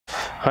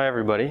Hi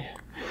everybody.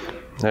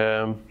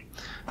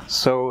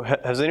 So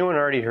has anyone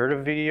already heard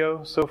of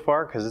VDO so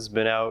far? Because it's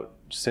been out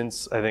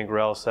since I think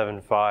RHEL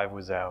 7.5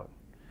 was out.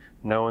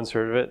 No one's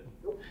heard of it?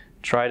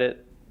 Tried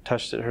it,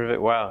 touched it, heard of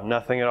it? Wow,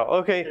 nothing at all.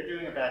 Okay, They're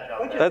doing a bad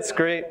job. that's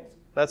great.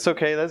 That's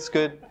okay, that's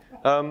good.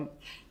 So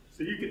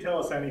you could tell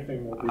us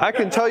anything. I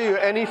can tell you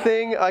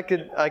anything. I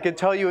could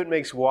tell you it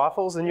makes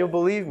waffles and you'll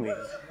believe me.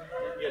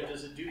 Yeah,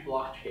 does it do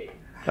blockchain?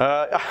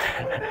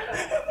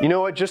 You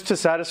know what, just to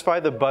satisfy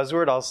the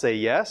buzzword, I'll say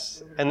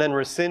yes, and then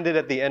rescind it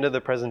at the end of the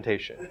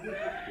presentation.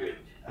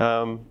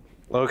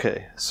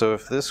 Okay, so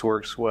if this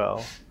works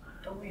well.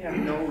 Don't we have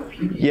no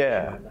repeat?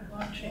 Yeah.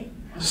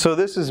 So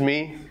this is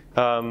me,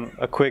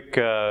 a quick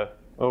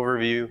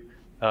overview.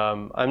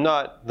 I'm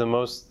not the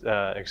most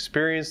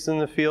experienced in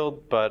the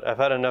field, but I've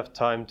had enough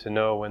time to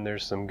know when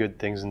there's some good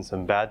things and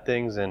some bad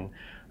things. And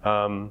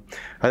I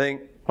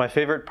think my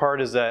favorite part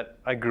is that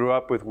I grew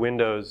up with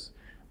Windows.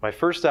 My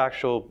first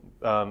actual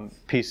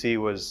PC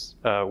was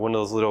one of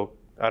those little,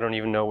 I don't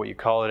even know what you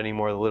call it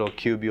anymore, the little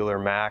cubular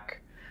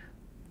Mac,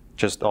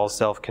 just all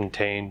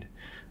self-contained.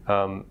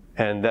 And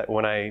that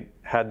when I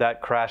had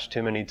that crash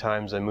too many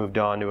times, I moved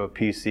on to a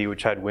PC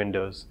which had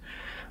Windows,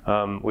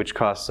 which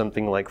cost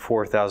something like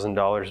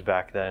 $4,000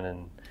 back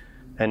then,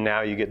 and now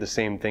you get the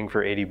same thing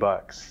for 80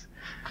 bucks.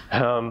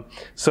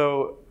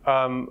 So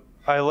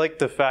I like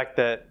the fact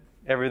that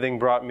everything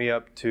brought me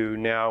up to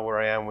now where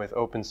I am with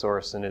open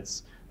source, and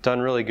it's done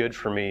really good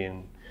for me,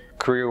 and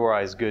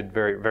career-wise good,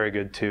 very, very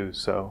good too.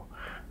 So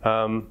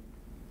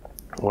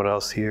what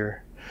else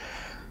here?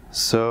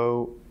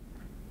 So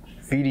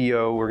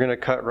VDO, we're gonna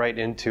cut right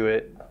into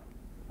it.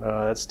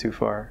 That's too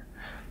far.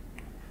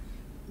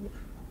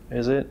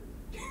 Is it?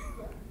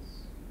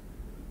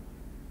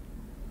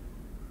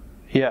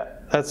 Yeah,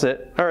 that's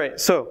it. All right,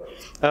 so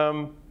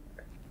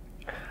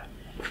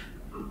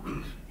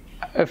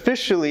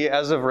officially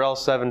as of RHEL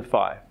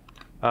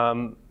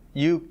 7.5,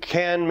 you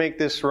can make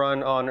this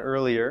run on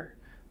earlier,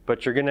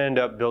 but you're gonna end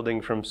up building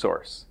from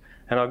source.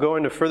 And I'll go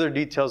into further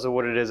details of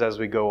what it is as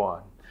we go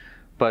on.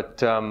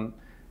 But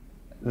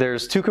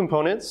there's two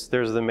components.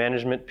 There's the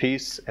management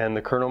piece and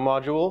the kernel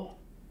module.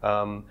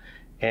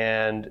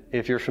 And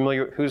if you're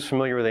familiar, who's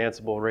familiar with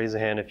Ansible? Raise a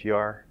hand if you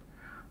are.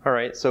 All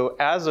right, so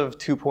as of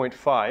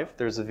 2.5,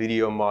 there's a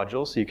VDO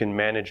module, so you can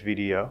manage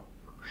VDO.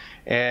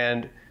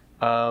 And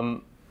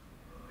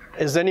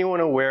is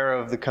anyone aware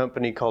of the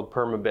company called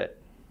Permabit?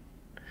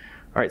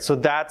 All right, so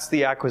that's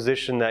the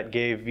acquisition that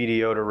gave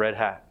VDO to Red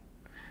Hat.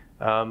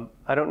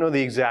 I don't know the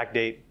exact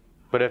date,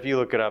 but if you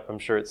look it up, I'm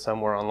sure it's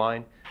somewhere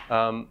online.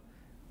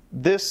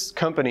 This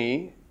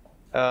company,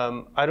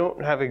 I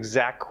don't have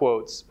exact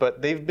quotes,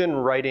 but they've been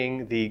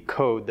writing the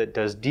code that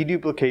does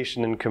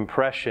deduplication and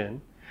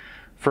compression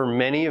for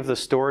many of the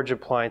storage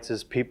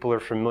appliances people are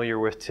familiar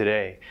with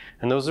today.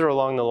 And those are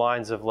along the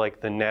lines of like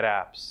the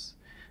NetApps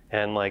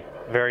and like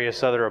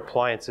various other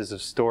appliances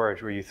of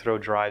storage where you throw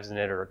drives in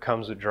it, or it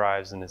comes with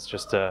drives and it's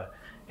just a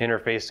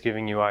interface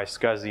giving you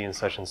iSCSI and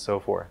such and so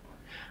forth.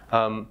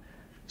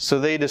 So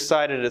they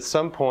decided at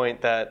some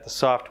point that the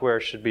software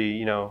should be,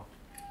 you know,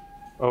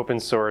 open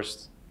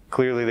sourced.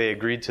 Clearly they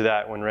agreed to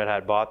that when Red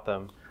Hat bought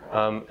them.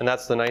 And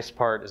that's the nice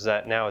part, is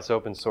that now it's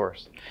open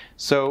source.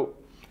 So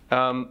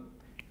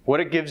what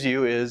it gives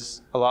you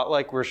is a lot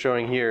like we're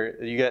showing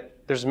here.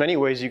 There's many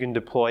ways you can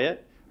deploy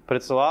it, but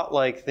it's a lot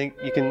like,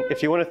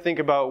 if you want to think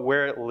about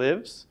where it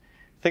lives,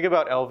 think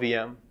about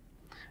LVM.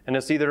 And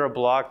it's either a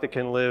block that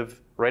can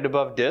live right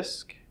above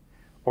disk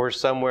or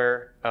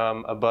somewhere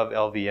above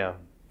LVM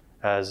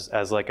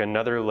as like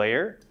another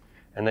layer.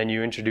 And then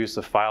you introduce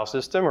the file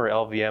system or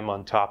LVM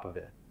on top of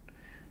it.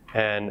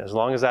 And as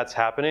long as that's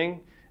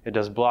happening, it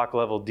does block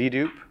level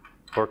dedupe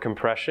or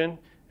compression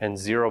and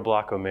zero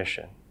block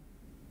omission.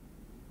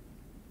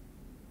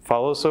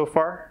 Follow so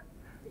far?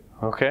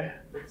 Okay.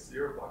 What's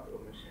zero block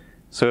omission?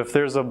 So if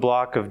there's a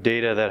block of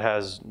data that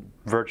has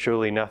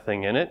virtually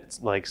nothing in it,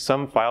 like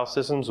some file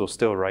systems will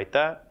still write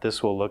that.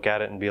 This will look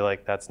at it and be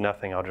like, that's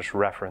nothing, I'll just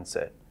reference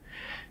it.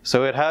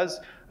 So it has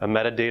a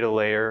metadata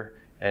layer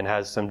and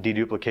has some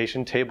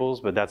deduplication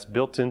tables, but that's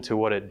built into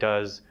what it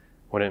does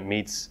when it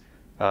meets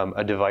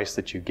a device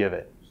that you give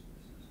it.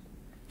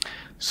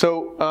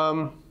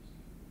 So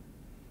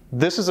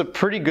this is a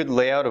pretty good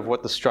layout of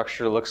what the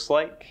structure looks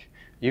like.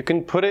 You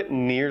can put it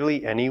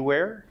nearly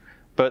anywhere,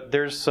 but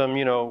there's some,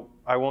 you know,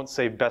 I won't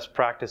say best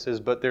practices,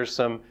 but there's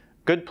some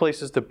good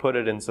places to put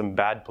it and some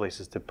bad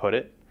places to put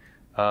it.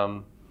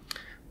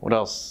 What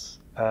else?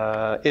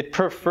 It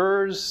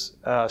prefers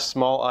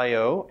small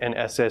I/O and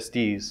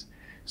SSDs.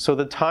 So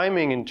the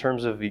timing in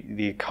terms of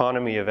the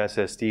economy of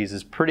SSDs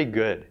is pretty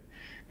good,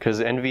 because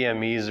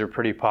NVMEs are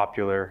pretty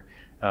popular,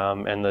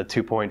 and the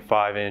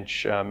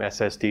 2.5-inch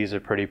SSDs are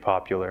pretty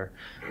popular.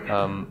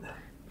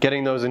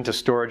 Getting those into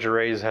storage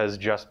arrays has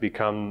just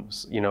become,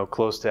 you know,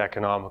 close to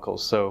economical.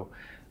 So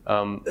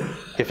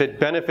if it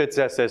benefits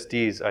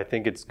SSDs, I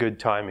think it's good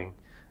timing.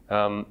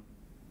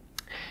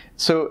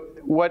 So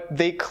what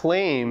they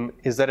claim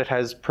is that it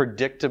has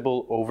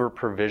predictable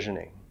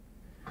over-provisioning,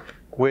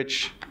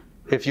 which,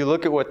 if you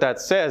look at what that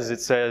says,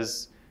 it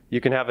says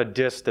you can have a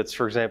disk that's,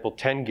 for example,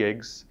 10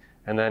 gigs,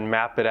 and then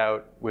map it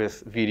out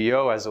with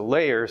VDO as a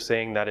layer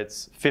saying that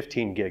it's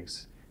 15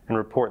 gigs, and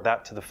report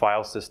that to the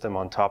file system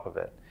on top of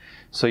it.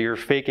 So you're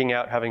faking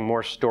out having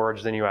more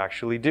storage than you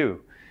actually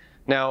do.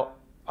 Now,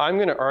 I'm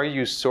going to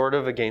argue sort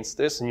of against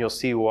this, and you'll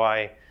see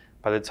why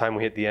by the time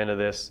we hit the end of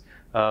this.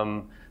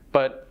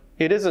 But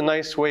it is a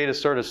nice way to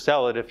sort of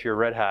sell it if you're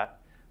Red Hat.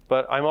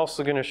 But I'm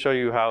also going to show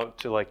you how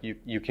to, like,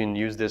 you can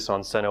use this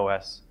on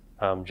CentOS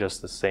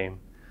just the same.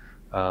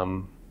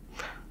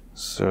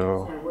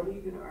 So what are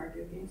you going to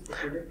argue against?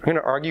 I'm going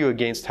to argue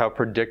against how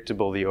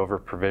predictable the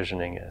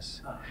over-provisioning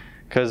is.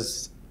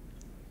 Because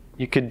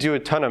you could do a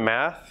ton of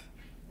math,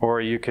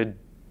 or you could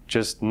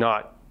just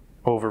not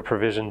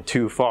over-provision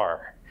too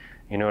far.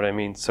 You know what I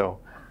mean? So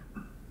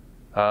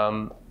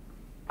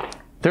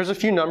there's a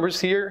few numbers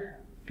here.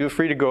 Feel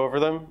free to go over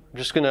them. I'm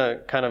just going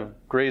to kind of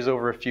graze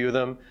over a few of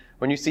them.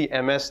 When you see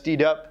MS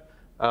dedup,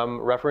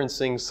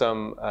 referencing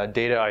some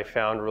data I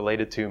found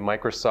related to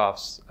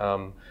Microsoft's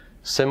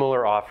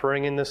similar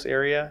offering in this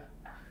area,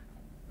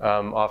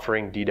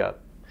 offering dedup.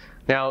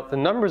 Now, the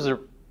numbers are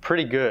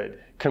pretty good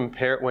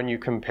when you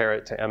compare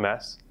it to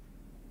MS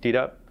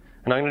dedup.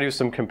 And I'm going to do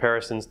some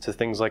comparisons to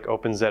things like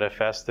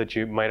OpenZFS that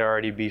you might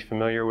already be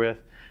familiar with.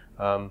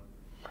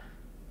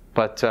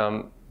 But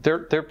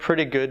they're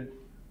pretty good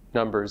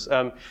numbers.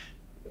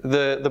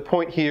 The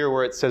point here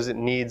where it says it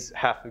needs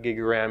half a gig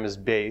of RAM is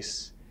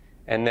base.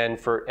 And then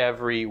for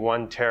every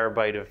 1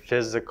 terabyte of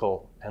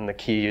physical, and the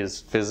key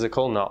is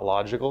physical, not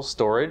logical,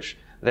 storage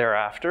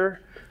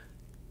thereafter,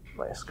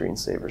 my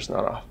screensaver's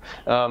not off,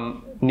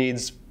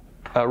 needs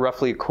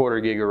roughly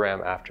 1/4 gig of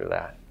RAM after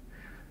that.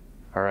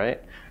 All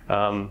right?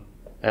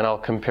 And I'll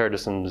compare to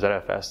some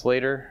ZFS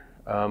later.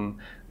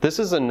 This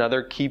is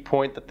another key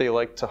point that they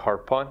like to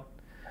harp on,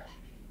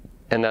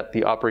 and that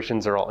the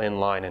operations are all in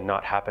line and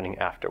not happening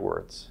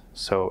afterwards.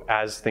 So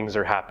as things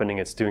are happening,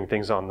 it's doing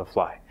things on the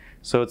fly.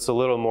 So it's a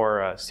little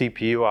more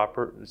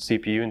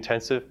CPU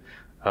intensive,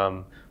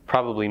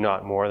 probably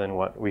not more than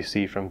what we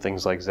see from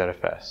things like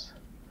ZFS.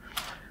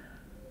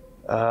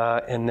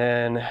 And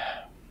then,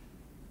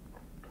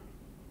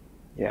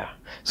 yeah.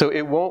 So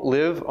it won't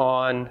live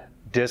on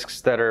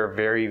disks that are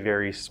very,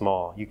 very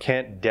small. You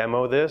can't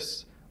demo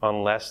this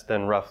on less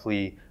than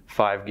roughly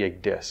 5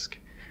 gig disk,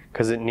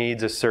 because it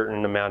needs a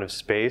certain amount of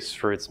space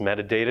for its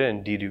metadata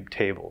and dedupe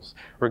tables,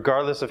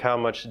 regardless of how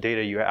much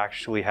data you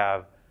actually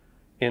have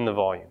in the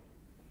volume.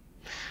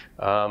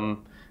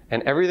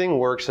 And everything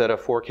works at a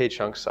 4K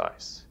chunk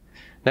size.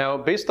 Now,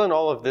 based on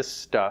all of this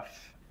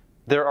stuff,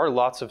 there are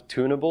lots of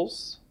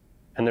tunables,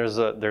 and there's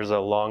a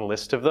long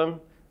list of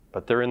them,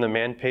 but they're in the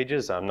man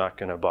pages. I'm not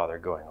going to bother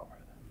going over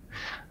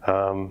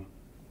them.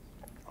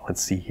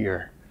 Let's see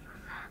here.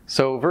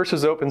 So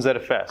versus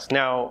OpenZFS.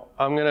 Now,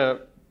 I'm going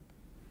to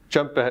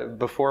jump ahead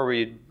before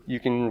you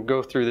can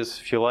go through this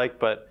if you like,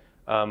 but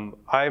I'm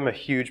a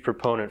huge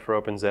proponent for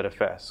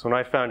OpenZFS. When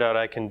I found out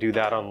I can do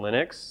that on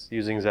Linux,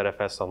 using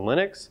ZFS on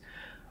Linux,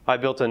 I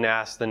built a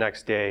NAS the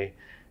next day,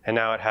 and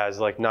now it has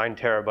like 9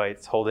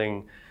 terabytes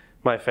holding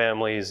my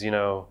family's,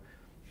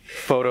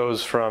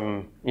 photos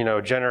from,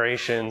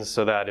 generations,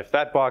 so that if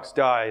that box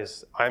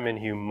dies, I'm in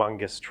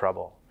humongous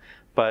trouble.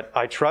 But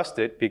I trust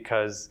it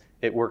because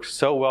it works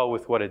so well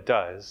with what it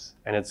does,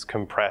 and it's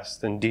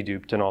compressed and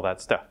deduped and all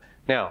that stuff.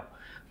 Now,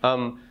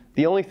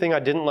 the only thing I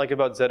didn't like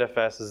about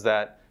ZFS is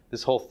that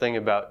this whole thing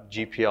about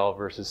GPL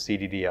versus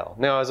CDDL.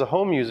 Now, as a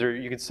home user,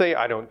 you could say,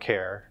 I don't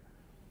care.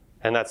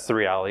 And that's the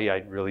reality.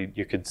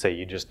 You could say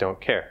you just don't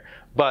care.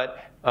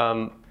 But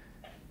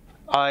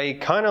I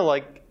kind of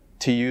like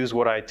to use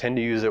what I tend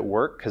to use at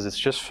work, because it's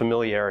just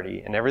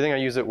familiarity. And everything I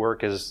use at work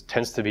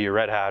tends to be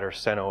Red Hat or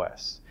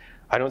CentOS.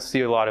 I don't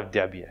see a lot of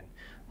Debian.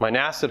 My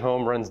NAS at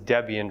home runs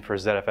Debian for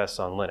ZFS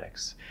on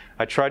Linux.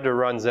 I tried to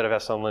run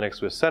ZFS on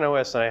Linux with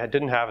CentOS, and I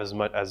didn't have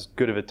as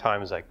good of a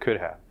time as I could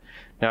have.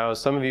 Now,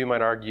 some of you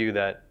might argue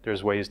that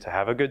there's ways to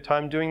have a good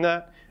time doing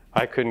that.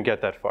 I couldn't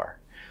get that far.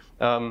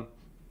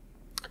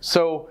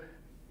 So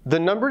the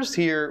numbers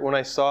here, when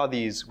I saw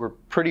these, were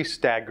pretty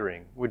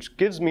staggering, which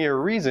gives me a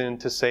reason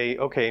to say,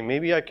 okay,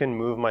 maybe I can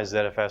move my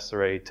ZFS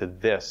array to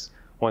this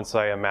once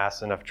I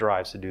amass enough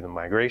drives to do the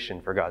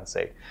migration, for God's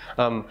sake.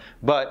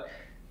 But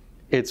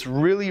it's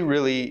really,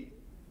 really,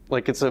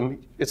 like it's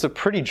a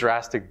pretty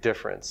drastic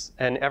difference.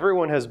 And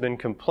everyone has been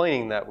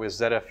complaining that with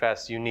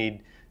ZFS, you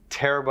need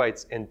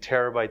terabytes and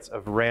terabytes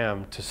of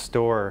RAM to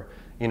store,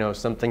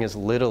 something as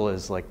little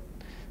as like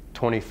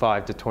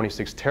 25 to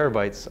 26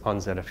 terabytes on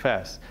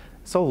ZFS.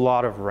 It's a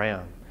lot of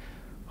RAM.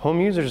 Home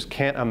users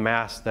can't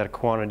amass that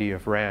quantity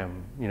of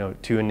RAM,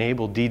 to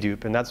enable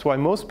dedupe, and that's why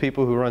most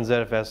people who run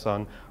ZFS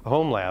on a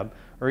home lab,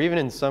 or even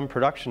in some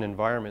production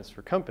environments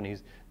for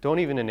companies, don't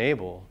even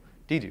enable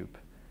dedupe.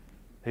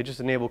 They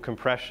just enable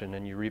compression,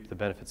 and you reap the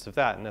benefits of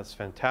that, and that's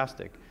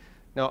fantastic.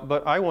 Now,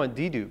 but I want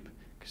dedupe,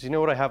 because you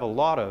know what I have a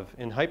lot of?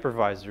 In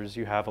hypervisors,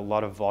 you have a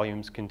lot of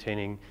volumes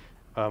containing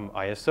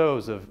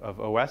ISOs of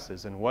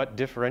OSs, and what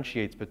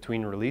differentiates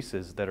between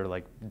releases that are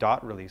like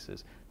dot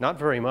releases? Not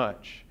very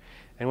much.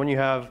 And when you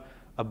have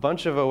a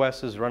bunch of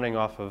OSs running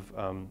off of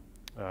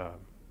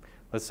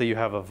let's say you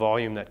have a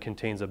volume that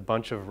contains a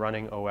bunch of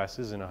running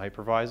OSs in a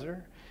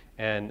hypervisor,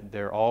 and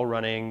they're all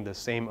running the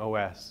same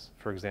OS,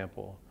 for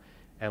example.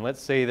 And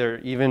let's say they're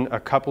even a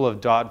couple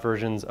of dot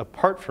versions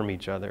apart from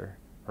each other,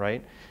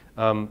 right?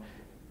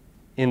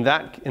 In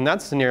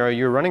that scenario,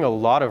 you're running a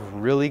lot of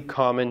really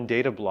common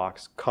data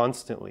blocks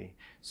constantly.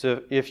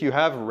 So if you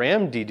have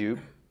RAM dedupe,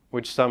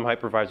 which some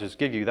hypervisors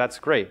give you, that's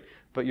great.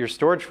 But your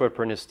storage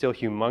footprint is still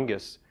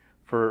humongous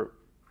for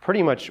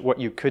pretty much what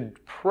you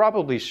could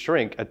probably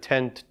shrink a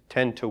 10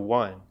 to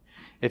 1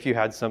 if you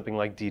had something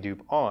like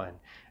dedupe on.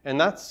 And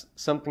that's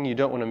something you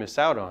don't want to miss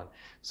out on.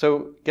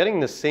 So getting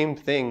the same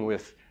thing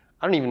with,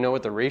 I don't even know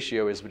what the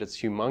ratio is, but it's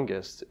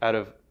humongous, out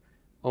of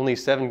only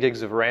 7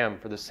 gigs of RAM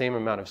for the same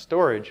amount of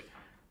storage,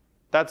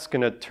 that's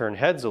going to turn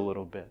heads a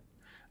little bit.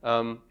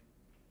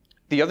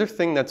 The other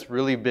thing that's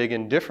really big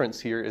in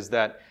difference here is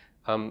that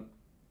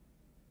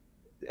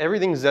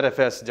everything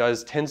ZFS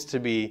does tends to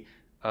be,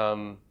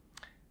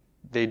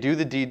 they do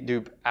the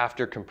dedupe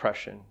after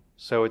compression.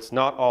 So it's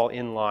not all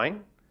in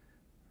line,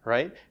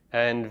 right?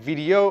 And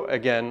VDO,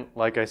 again,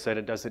 like I said,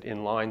 it does it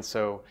in line,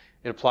 so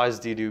it applies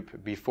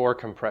dedupe before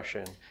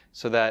compression,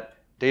 so that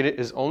data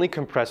is only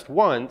compressed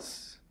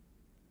once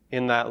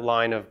in that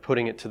line of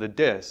putting it to the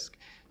disk.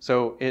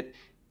 So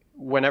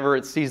whenever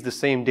it sees the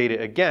same data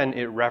again,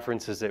 it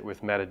references it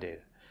with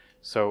metadata.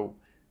 So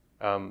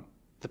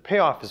the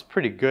payoff is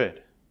pretty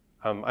good.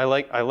 I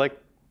like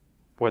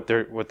what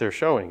they're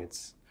showing.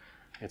 It's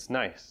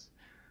nice.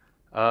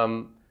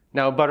 Now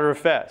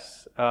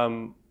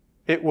ButterFS,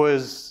 it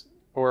was,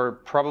 or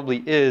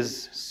probably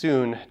is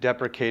soon,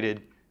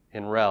 deprecated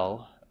in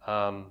RHEL.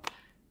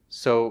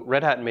 So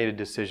Red Hat made a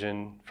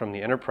decision from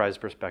the enterprise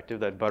perspective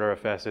that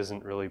ButterFS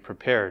isn't really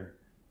prepared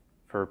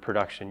for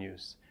production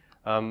use.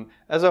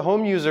 As a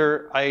home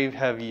user, I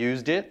have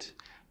used it,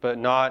 but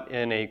not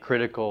in a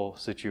critical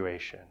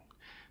situation.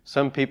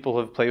 Some people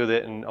have played with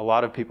it, and a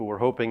lot of people were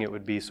hoping it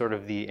would be sort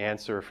of the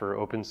answer for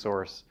open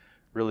source,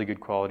 really good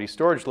quality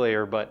storage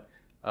layer, but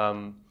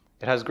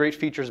it has great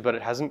features, but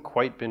it hasn't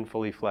quite been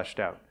fully fleshed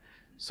out.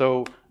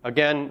 So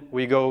again,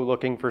 we go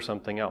looking for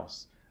something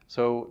else.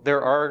 So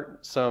there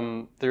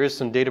is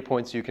some data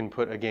points you can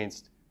put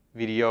against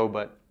VDO,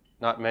 but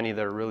not many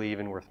that are really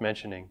even worth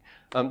mentioning.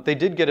 They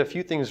did get a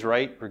few things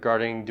right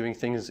regarding doing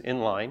things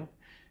inline,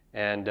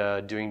 and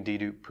doing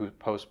dedupe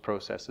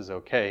post-process is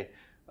okay.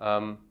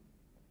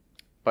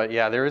 But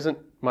yeah, there isn't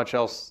much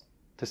else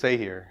to say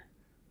here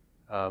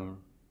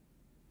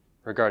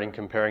regarding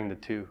comparing the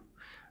two.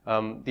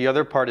 The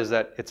other part is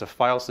that it's a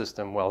file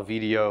system, while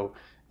VDO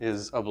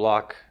is a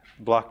block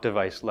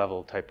device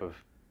level type of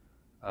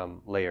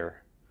layer.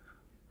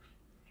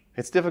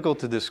 It's difficult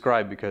to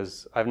describe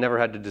because I've never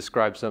had to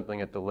describe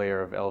something at the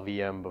layer of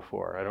LVM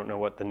before. I don't know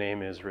what the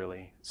name is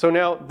really. So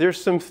now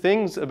there's some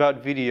things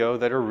about VDO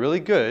that are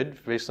really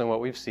good based on what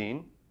we've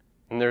seen,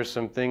 and there's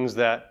some things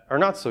that are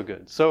not so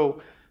good.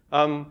 So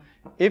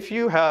if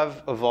you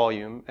have a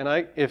volume,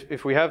 and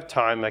if we have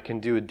time, I can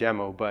do a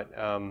demo, but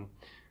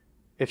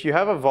if you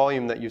have a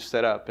volume that you've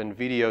set up and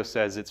VDO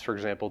says it's, for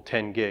example,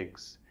 10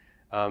 gigs,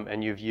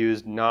 and you've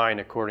used 9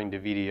 according to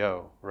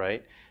VDO,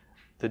 right?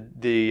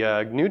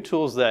 The new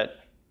tools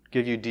that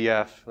give you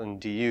DF and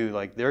DU,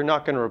 like, they're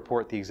not going to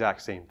report the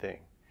exact same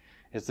thing.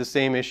 It's the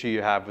same issue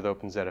you have with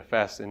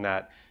OpenZFS in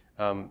that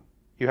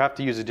you have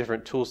to use a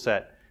different tool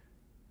set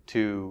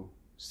to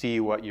see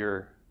what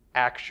your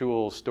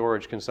actual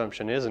storage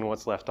consumption is and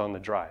what's left on the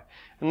drive.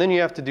 And then you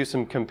have to do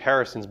some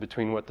comparisons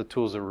between what the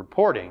tools are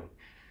reporting,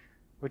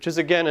 which is,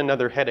 again,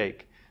 another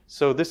headache.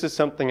 So this is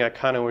something I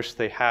kind of wish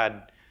they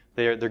had.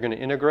 They're going to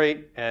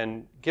integrate,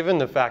 and given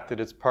the fact that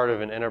it's part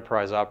of an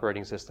enterprise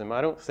operating system, I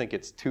don't think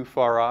it's too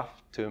far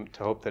off to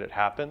hope that it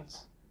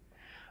happens.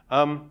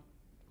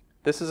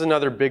 This is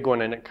another big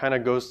one, and it kind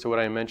of goes to what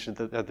I mentioned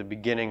at the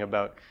beginning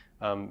about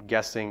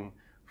guessing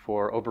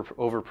for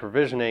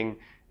over-provisioning,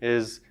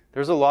 is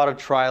there's a lot of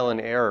trial and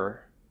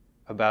error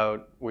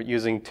about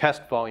using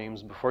test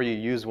volumes before you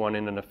use one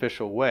in an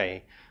official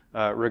way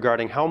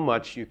regarding how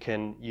much you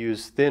can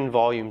use thin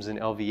volumes in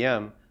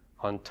LVM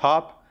on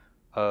top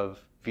of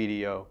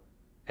VDO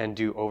and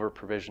do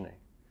over-provisioning,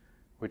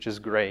 which is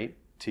great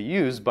to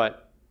use,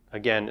 but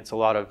again, it's a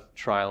lot of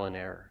trial and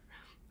error.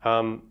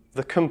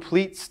 The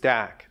complete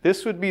stack.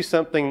 This would be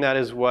something that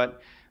is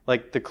what,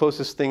 like, the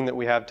closest thing that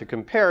we have to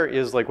compare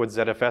is like what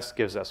ZFS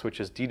gives us, which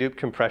is dedupe,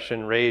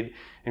 compression, RAID,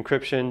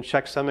 encryption,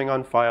 checksumming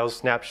on files,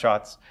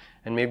 snapshots,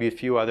 and maybe a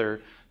few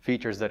other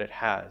features that it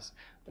has.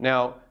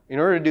 Now, in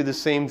order to do the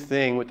same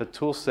thing with the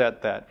tool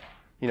set that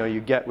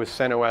you get with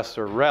CentOS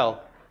or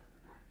RHEL,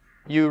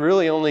 you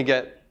really only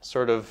get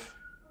sort of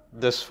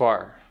this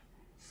far.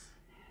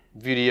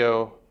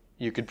 VDO,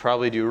 you could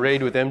probably do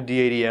RAID with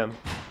MD80M,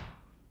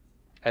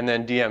 and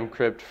then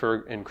demcrypt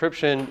for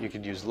encryption. You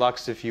could use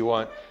LUX if you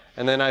want.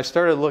 And then I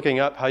started looking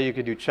up how you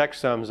could do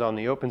checksums on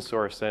the open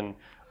source, and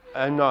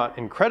I'm not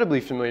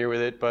incredibly familiar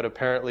with it, but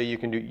apparently you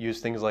can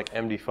use things like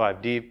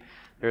MD5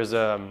 There's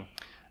another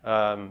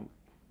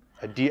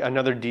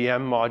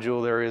DM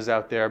module there is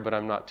out there, but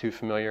I'm not too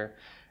familiar.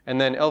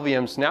 And then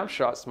LVM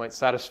snapshots might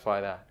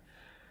satisfy that.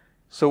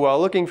 So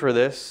while looking for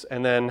this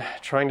and then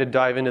trying to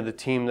dive into the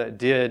team that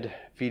did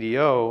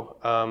VDO,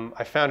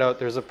 I found out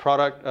there's a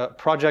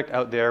project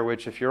out there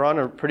which, if you're on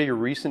a pretty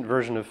recent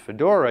version of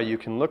Fedora, you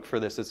can look for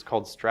this. It's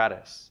called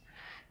Stratus.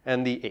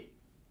 And the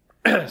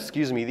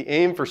excuse me, the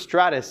aim for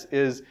Stratus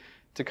is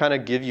to kind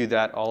of give you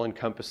that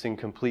all-encompassing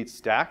complete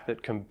stack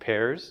that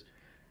compares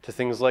to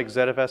things like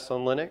ZFS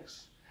on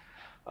Linux.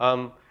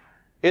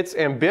 It's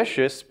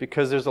ambitious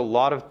because there's a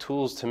lot of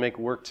tools to make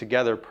work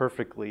together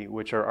perfectly,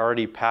 which are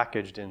already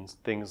packaged in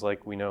things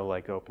like we know,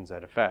 like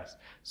OpenZFS.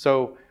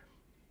 So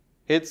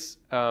it's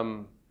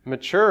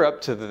mature up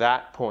to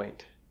that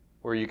point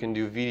where you can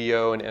do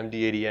VDO and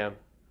MD-ADM,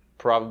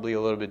 probably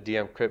a little bit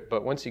dencrypt,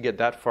 but once you get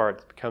that far,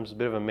 it becomes a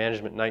bit of a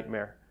management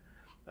nightmare.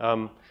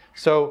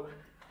 So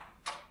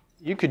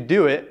you could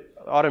do it.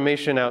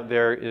 Automation out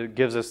there, it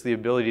gives us the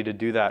ability to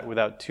do that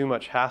without too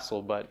much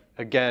hassle, but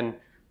again,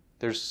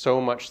 there's so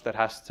much that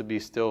has to be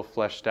still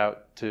fleshed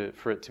out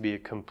for it to be a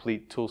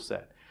complete tool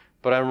set.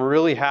 But I'm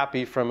really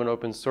happy from an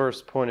open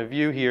source point of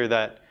view here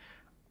that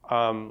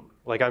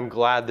like I'm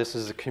glad this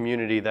is a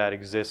community that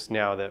exists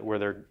now where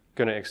they're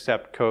going to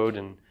accept code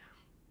and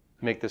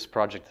make this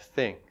project a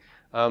thing.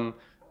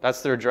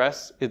 That's their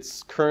address.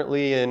 It's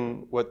currently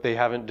in what they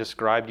haven't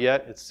described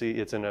yet. It's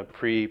in a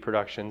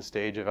pre-production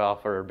stage of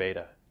alpha or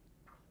beta.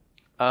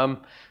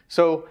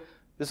 So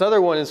this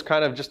other one is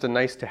kind of just a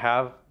nice to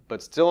have,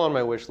 but still on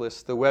my wish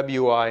list, the web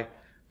UI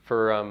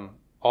for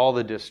all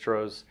the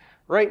distros.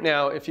 Right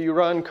now, if you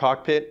run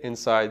Cockpit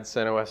inside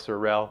CentOS or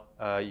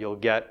RHEL, you'll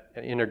get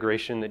an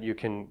integration that you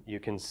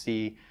can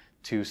see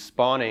to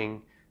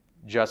spawning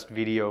just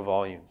VDO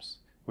volumes,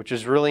 which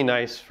is really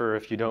nice for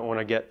if you don't want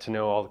to get to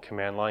know all the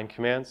command line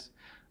commands.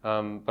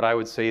 But I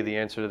would say the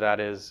answer to that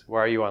is, why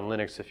are you on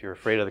Linux if you're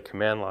afraid of the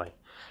command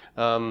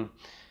line?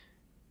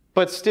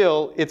 But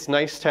still, it's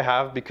nice to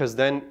have because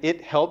then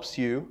it helps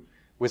you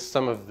with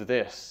some of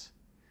this,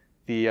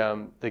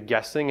 the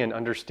guessing and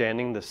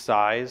understanding the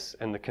size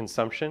and the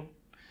consumption.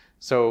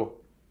 So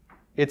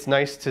it's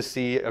nice to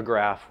see a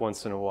graph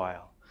once in a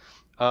while.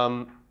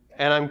 And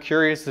I'm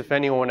curious if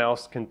anyone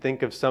else can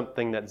think of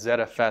something that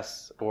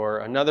ZFS or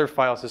another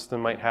file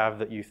system might have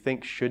that you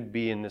think should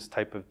be in this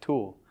type of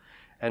tool.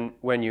 And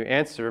when you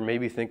answer,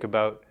 maybe think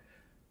about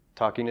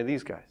talking to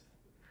these guys.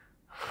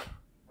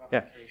 Replication.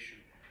 Yeah.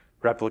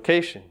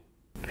 Replication.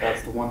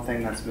 That's the one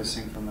thing that's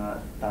missing from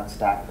that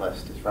stack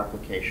list is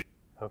replication.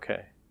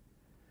 Okay.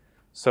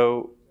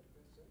 So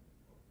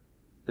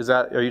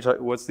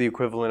what's the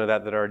equivalent of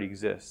that already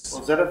exists?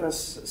 Well,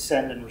 ZFS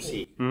send and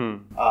receive.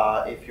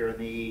 Mm-hmm. If you're in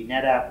the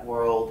NetApp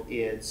world,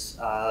 it's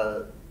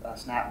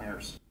snap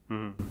mirrors.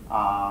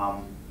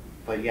 Mm-hmm.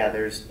 But yeah,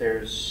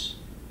 there's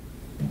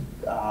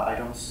I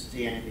don't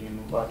see anything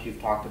in what you've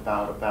talked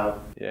about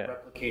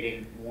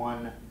replicating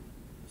one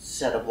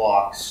set of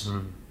blocks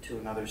to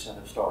another set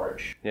of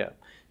storage. Yeah.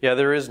 Yeah,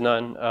 there is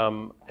none.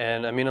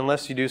 And I mean,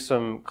 unless you do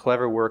some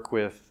clever work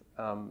with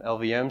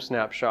LVM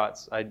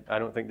snapshots, I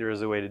don't think there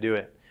is a way to do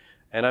it.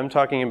 And I'm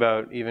talking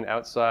about even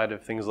outside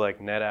of things like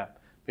NetApp.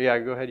 But yeah,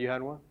 go ahead, you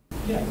had one?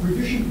 Yeah,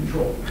 revision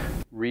control.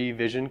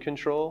 Revision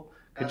control?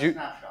 Could you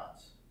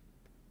snapshots?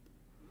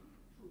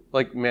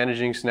 Like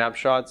managing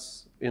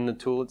snapshots in the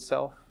tool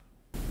itself?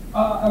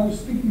 I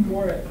was thinking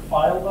more at the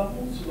file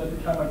level, so that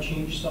every time I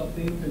change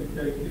something,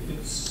 if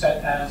it's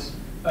set as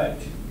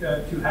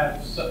to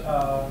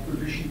have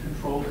revision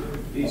control,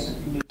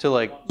 basically make to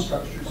like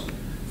structures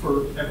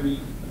for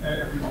every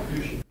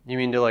revision. You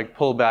mean to like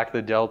pull back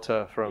the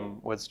delta from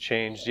what's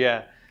changed?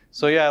 Yeah.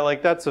 So yeah,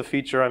 like that's a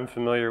feature I'm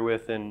familiar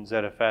with in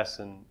ZFS,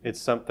 and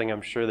it's something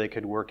I'm sure they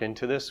could work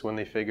into this when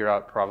they figure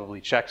out probably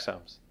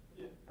checksums,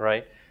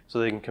 right? So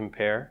they can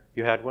compare.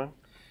 You had one?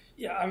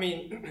 Yeah, I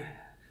mean,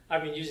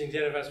 I've been using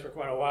ZFS for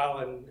quite a while,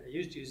 and I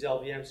used to use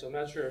LVM, so I'm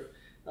not sure if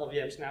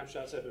LVM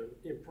snapshots have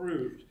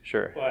improved.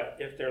 Sure. But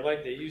if they're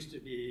like they used to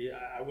be,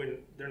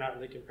 they're not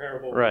really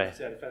comparable right. with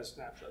ZFS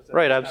snapshots.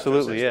 Right,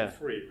 absolutely, yeah.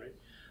 Free, right?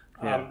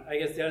 Yeah. I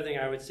guess the other thing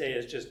I would say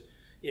is just,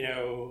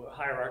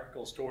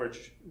 hierarchical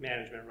storage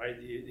management, right?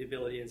 The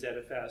ability in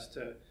ZFS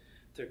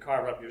to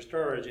carve up your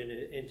storage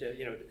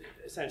into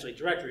essentially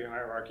directory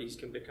hierarchies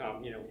can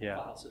become,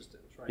 file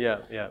systems, right? Yeah,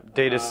 yeah.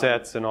 Data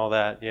sets and all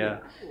that, yeah.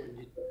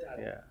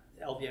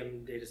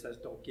 LVM data sets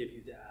don't give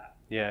you that.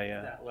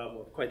 That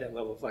level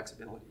of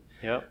flexibility.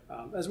 Yep.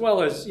 As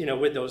well as,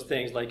 with those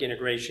things like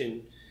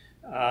integration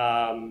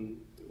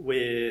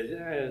with,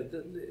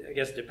 I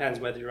guess it depends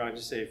whether you're on,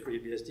 just say,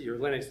 FreeBSD or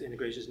Linux. The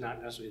integration is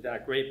not necessarily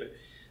that great, but,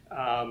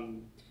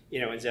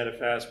 in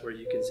ZFS where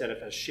you can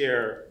ZFS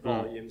share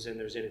volumes and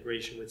there's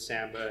integration with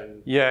Samba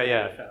and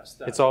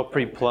ZFS. It's all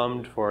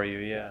pre-plumbed for you,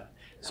 yeah.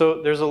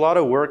 So there's a lot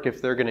of work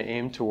if they're going to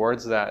aim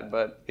towards that,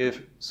 but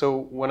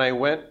when I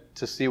went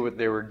to see what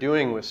they were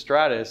doing with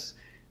Stratus,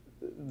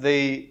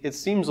 it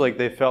seems like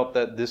they felt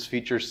that this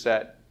feature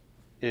set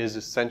is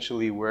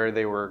essentially where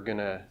they were going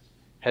to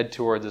head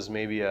towards as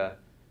maybe a,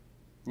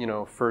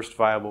 first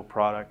viable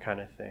product kind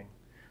of thing.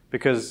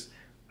 Because,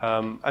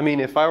 I mean,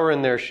 if I were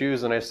in their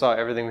shoes and I saw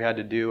everything we had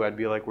to do, I'd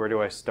be like, where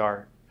do I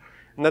start?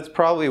 And that's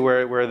probably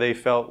where they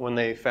felt when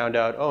they found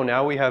out, oh,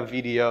 now we have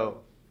VDO.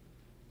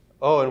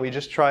 Oh, and we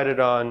just tried it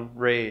on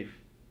RAID.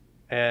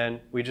 And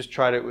we just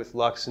tried it with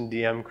Lux and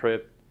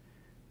dmcrypt.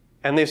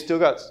 And they've still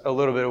got a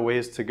little bit of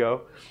ways to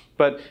go.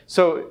 But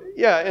so,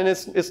 yeah, and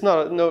it's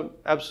not, no,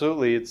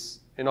 absolutely, it's,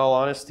 in all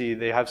honesty,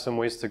 they have some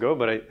ways to go,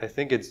 but I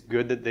think it's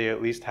good that they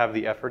at least have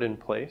the effort in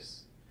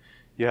place.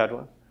 You had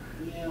one?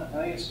 Yeah,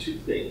 I guess two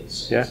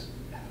things. Yeah.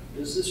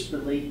 Does this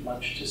relate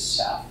much to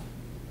Ceph?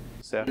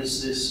 Ceph?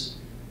 Does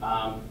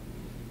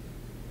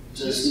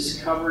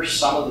this cover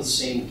some of the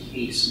same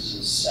cases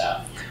as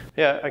Ceph?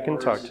 Yeah, I can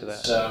talk to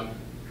that.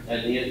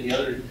 And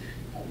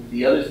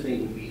the other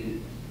thing would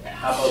be,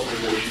 how about the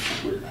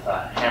relationship with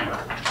Hammer?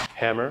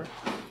 Hammer?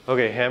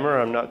 Okay, Hammer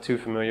I'm not too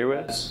familiar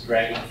with. That's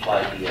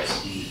Dragonfly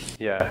BSD.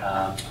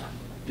 Yeah.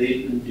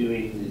 They've been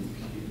doing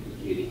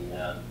the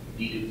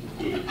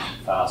deduplicating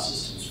file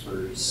systems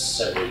for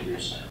several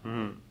years now.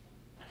 Mm-hmm.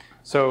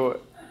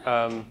 So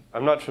I'm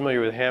not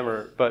familiar with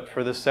Hammer, but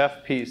for the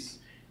Ceph piece,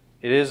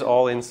 it is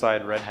all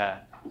inside Red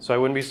Hat. So I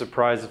wouldn't be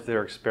surprised if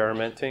they're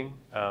experimenting.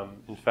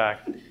 In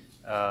fact,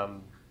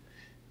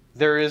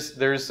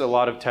 there's a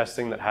lot of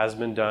testing that has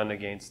been done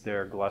against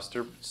their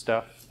Gluster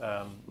stuff.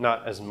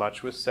 Not as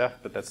much with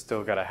Ceph, but that's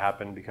still got to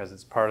happen because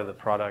it's part of the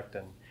product.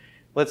 And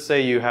let's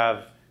say you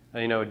have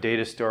a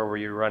data store where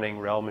you're running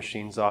RHEL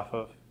machines off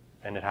of,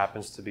 and it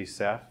happens to be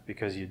Ceph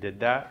because you did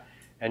that,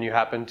 and you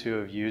happen to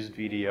have used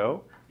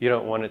VDO. You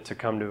don't want it to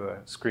come to a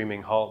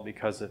screaming halt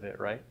because of it,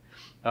 right?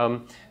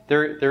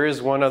 There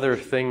is one other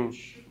thing.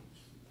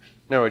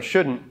 No, it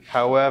shouldn't.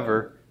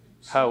 However.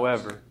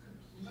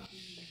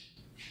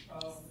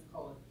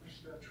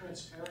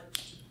 Transparent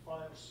to the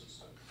file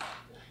system,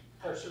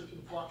 or to the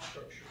block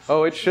structures.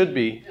 Oh, it should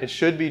be. It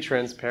should be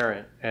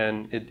transparent,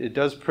 and it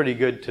does pretty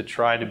good to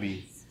try to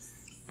be.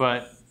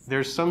 But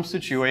there's some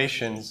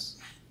situations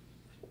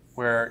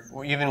where,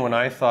 even when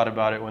I thought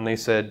about it, when they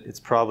said it's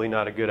probably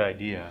not a good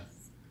idea,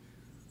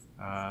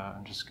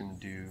 I'm just going to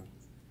do,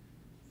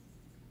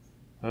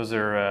 those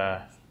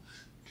are,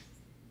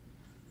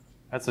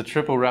 that's a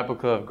triple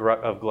replica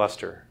of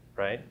Gluster,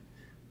 right?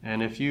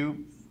 And if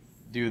you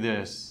do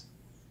this,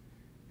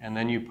 and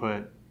then you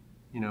put,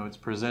 it's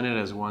presented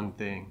as one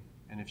thing,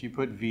 and if you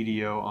put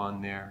VDO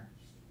on there,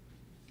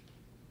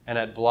 and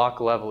at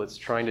block level it's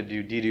trying to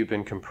do dedupe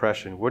and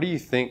compression, what do you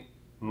think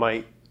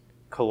might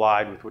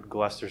collide with what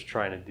Gluster's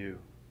trying to do?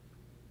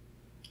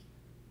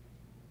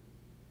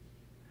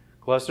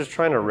 Gluster's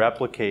trying to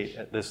replicate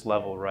at this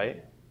level,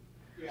 right?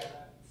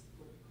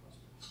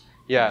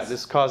 Yeah,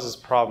 this causes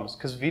problems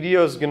because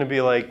VDO is going to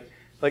be like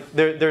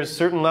there's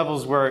certain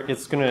levels where it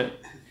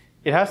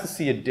has to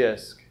see a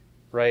disk,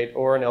 right,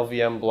 or an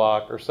LVM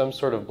block or some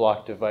sort of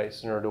block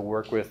device in order to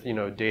work with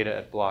data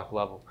at block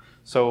level.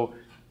 So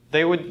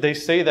they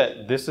say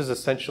that this is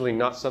essentially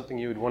not something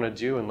you would want to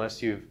do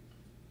unless you've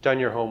done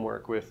your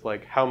homework with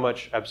how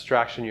much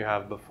abstraction you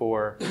have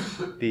before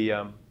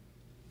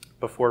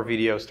before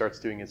VDO starts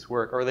doing its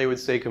work, or they would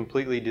say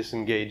completely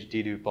disengage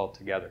dedupe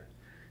altogether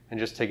and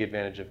just take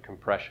advantage of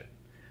compression.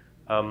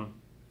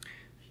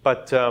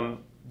 But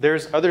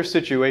there's other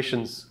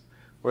situations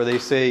where they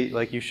say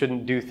you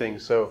shouldn't do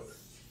things. So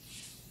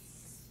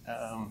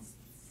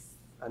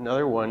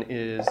another one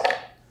is,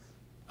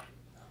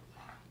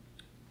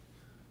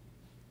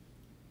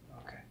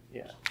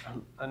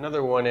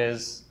 another one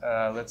is,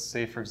 let's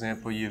say for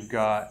example you've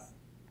got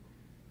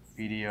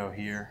VDO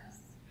here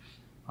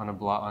on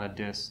a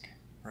disk,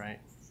 right?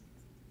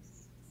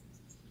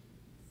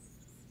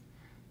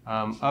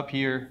 Up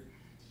here,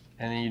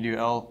 and then you do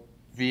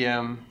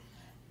LVM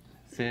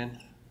thin.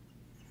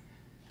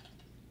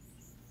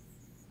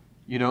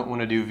 You don't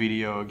want to do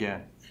VDO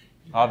again.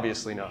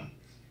 Obviously not,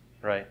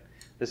 right?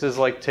 This is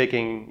like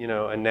taking a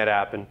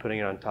NetApp and putting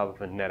it on top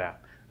of a NetApp,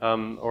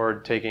 or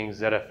taking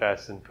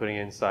ZFS and putting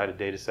it inside a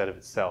data set of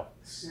itself.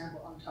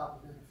 Sample on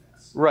top of NFS.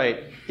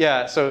 Right.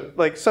 Yeah. So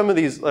some of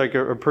these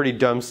are pretty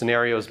dumb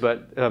scenarios,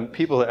 but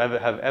people have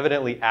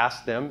evidently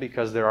asked them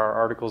because there are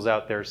articles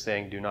out there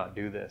saying do not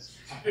do this.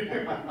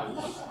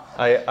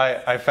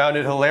 I found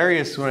it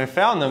hilarious when I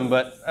found them,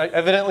 but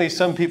evidently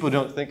some people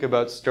don't think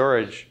about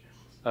storage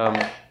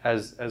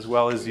as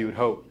well as you would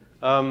hope.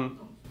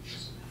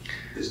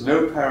 There's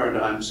no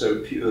paradigm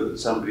so pure that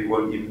somebody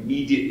won't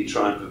immediately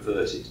try and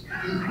pervert it.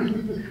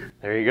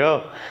 There you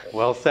go.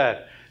 Well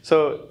said.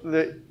 So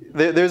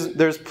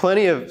there's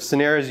plenty of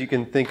scenarios you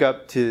can think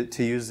up to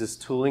use this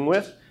tooling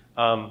with.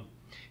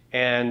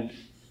 And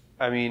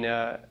I mean,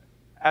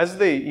 as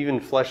they even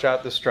flesh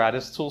out the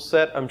Stratus tool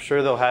set, I'm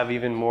sure they'll have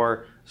even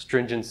more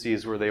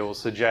stringencies where they will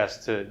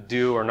suggest to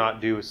do or not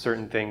do a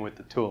certain thing with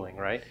the tooling,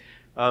 right?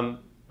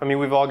 I mean,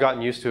 we've all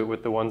gotten used to it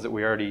with the ones that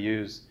we already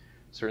use,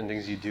 certain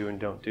things you do and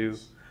don't do.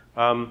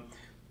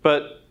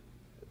 But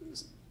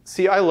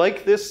see, I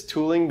like this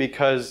tooling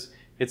because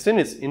it's in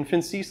its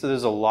infancy, so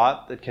there's a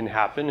lot that can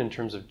happen in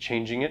terms of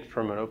changing it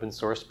from an open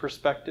source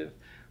perspective.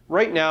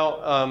 Right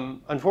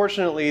now,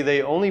 unfortunately,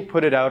 they only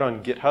put it out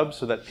on GitHub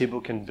so that people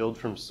can build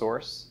from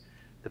source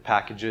the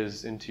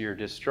packages into your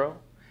distro.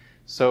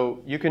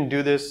 So you can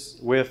do this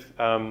with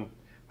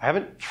I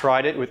haven't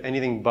tried it with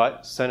anything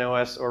but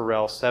CentOS or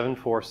RHEL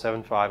 7.4,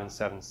 7.5, and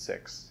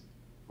 7.6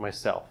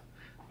 myself.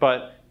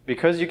 But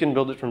because you can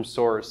build it from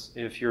source,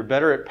 if you're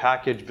better at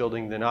package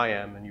building than I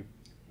am, and you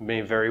may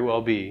very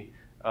well be,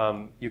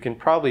 you can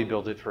probably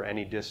build it for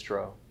any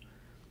distro.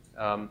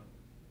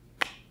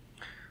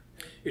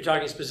 You're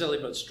talking specifically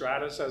about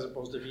Stratus as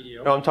opposed to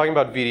VDO? No, I'm talking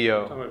about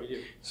VDO. Talking about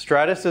VDO.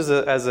 Stratus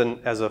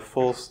as a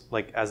full,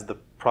 like as the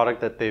product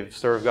that they've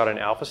sort of got in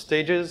alpha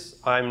stages,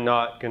 I'm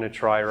not going to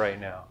try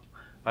right now.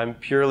 I'm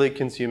purely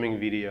consuming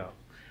VDO.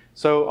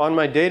 So on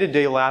my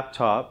day-to-day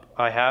laptop,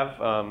 I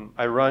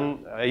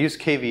use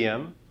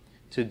KVM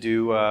to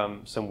do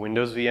some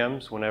Windows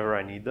VMs whenever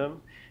I need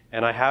them,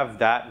 and I have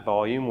that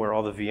volume where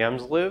all the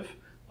VMs live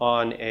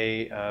on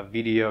a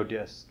VDO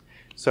disk.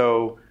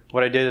 So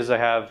what I did is I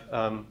have,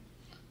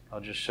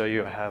 I'll just show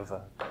you. I have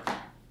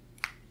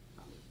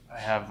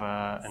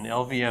an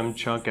LVM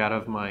chunk out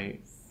of my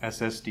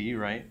SSD,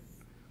 right?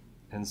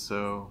 And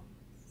so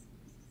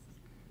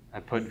I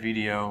put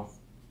VDO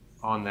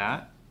on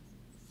that,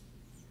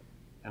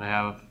 and I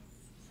have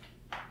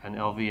an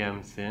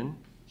LVM thin,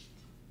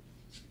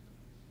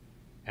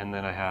 and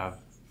then I have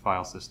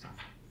file system.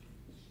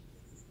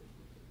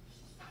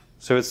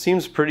 So it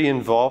seems pretty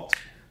involved,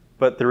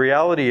 but the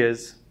reality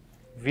is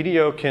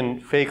VDO can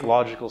fake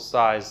logical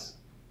size,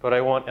 but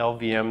I want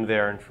LVM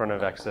there in front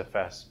of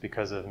XFS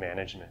because of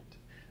management.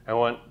 I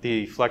want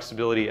the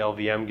flexibility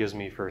LVM gives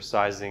me for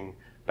sizing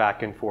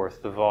back and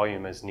forth the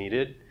volume as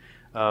needed.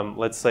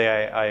 Let's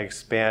say I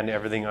expand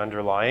everything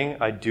underlying.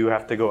 I do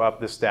have to go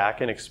up the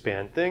stack and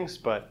expand things,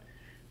 but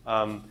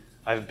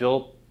I've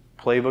built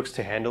playbooks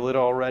to handle it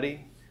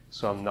already,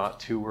 so I'm not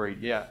too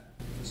worried yet.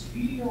 Does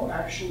VDO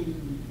actually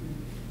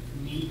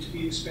need to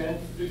be expanded,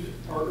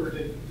 or do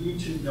they need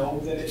to know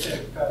that it's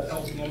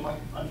LVM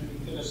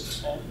underneath it as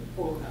expanded,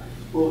 or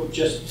will it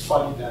just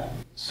find that?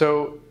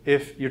 So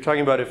if you're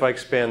talking about if I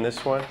expand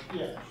this one?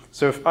 Yeah.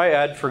 So if I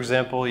add, for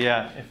example,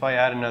 if I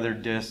add another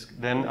disk,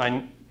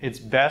 then it's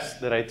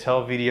best that I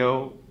tell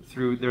VDO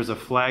there's a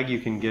flag you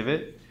can give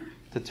it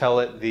to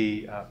tell it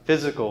the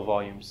physical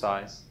volume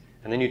size.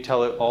 And then you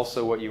tell it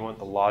also what you want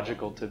the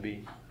logical to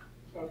be.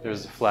 Okay.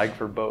 There's a flag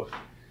for both.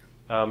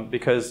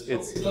 Because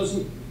so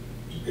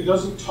it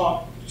doesn't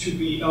talk to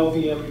the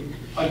LVM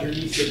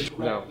underneath it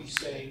directly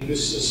saying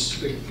this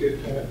is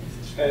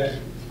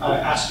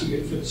asking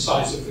it for the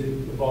size of the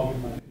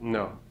volume.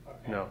 No.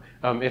 No,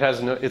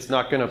 it's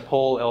not going to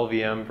pull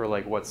LVM for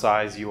like what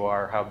size you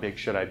are, how big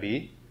should I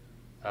be.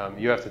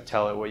 You have to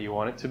tell it what you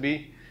want it to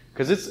be,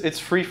 because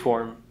it's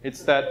freeform.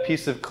 It's that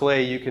piece of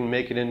clay. You can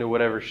make it into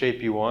whatever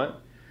shape you want,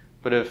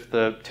 but if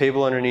the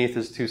table underneath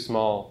is too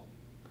small,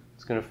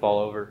 it's going to fall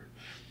over.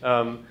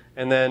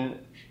 And then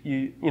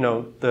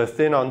the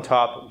thin on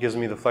top gives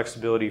me the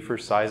flexibility for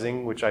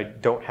sizing, which I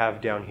don't have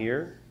down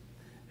here,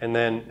 and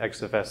then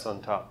XFS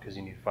on top because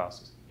you need file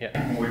system.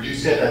 Yeah. Would you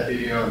say that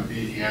VDO and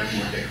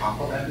VDM, would they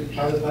complement each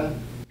other then?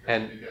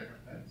 And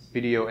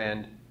VDO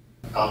and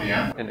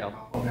LVM? And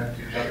complement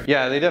each other?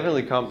 Yeah, they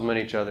definitely complement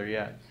each other,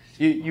 yeah.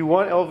 You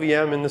want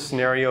LVM in the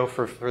scenario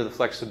for the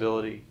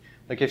flexibility.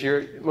 Like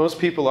most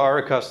people are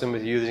accustomed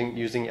with using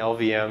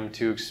LVM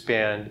to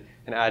expand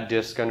and add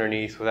disk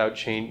underneath without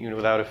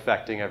without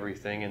affecting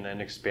everything, and then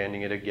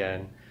expanding it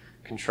again,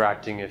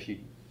 contracting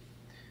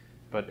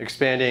but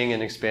expanding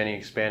and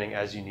expanding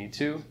as you need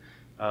to.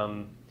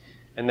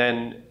 And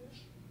then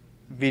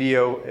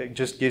VDO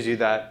just gives you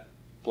that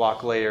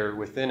block layer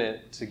within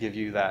it to give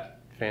you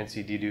that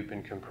fancy dedupe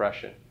and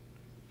compression.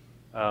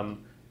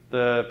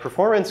 The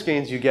performance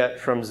gains you get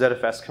from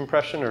ZFS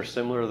compression are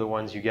similar to the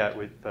ones you get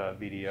with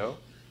VDO.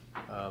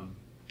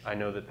 I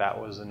know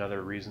that was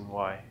another reason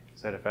why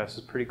ZFS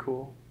is pretty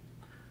cool.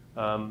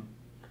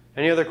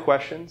 Any other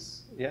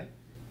questions? Yeah?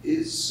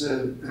 Is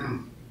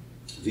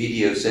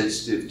VDO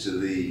sensitive to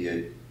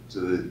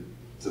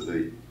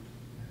the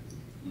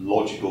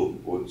logical,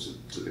 or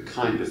to the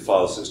kind of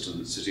file system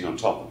that's sitting on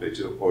top of it,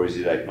 or is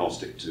it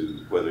agnostic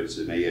to whether it's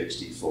an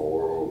ext4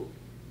 or?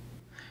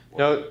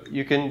 No,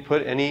 you can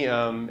put any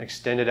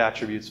extended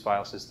attributes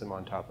file system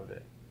on top of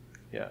it.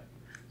 Yeah.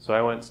 So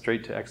I went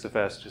straight to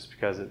XFS just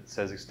because it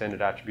says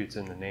extended attributes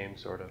in the name,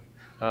 sort of.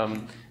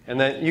 And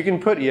then you can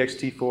put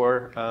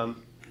ext4.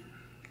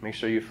 Make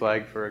sure you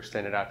flag for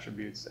extended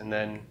attributes, and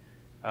then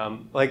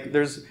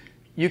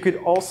you could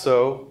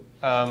also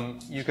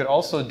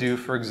do,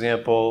 for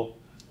example,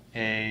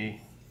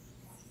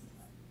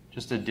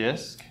 just a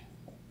disk,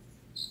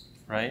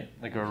 right?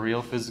 Like a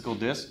real physical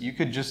disk. You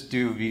could just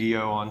do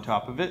VDO on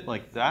top of it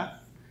like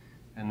that,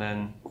 and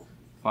then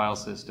file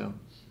system.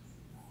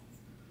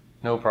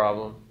 No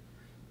problem.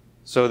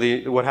 So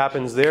what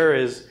happens there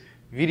is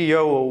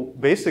VDO will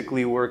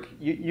basically work.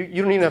 You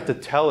don't even have to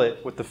tell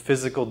it what the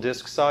physical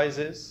disk size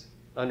is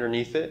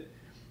underneath it.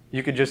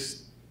 You could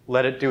just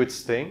let it do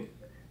its thing.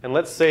 And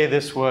let's say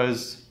this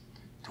was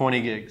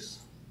 20 gigs,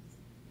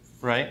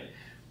 right?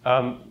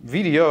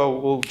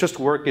 VDO will just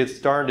work its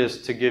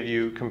darndest to give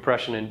you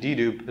compression and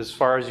dedupe as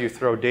far as you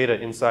throw data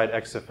inside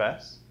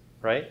XFS,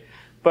 right?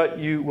 But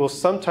you will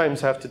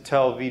sometimes have to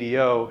tell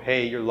VDO,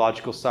 hey, your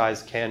logical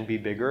size can be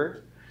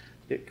bigger.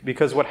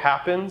 because what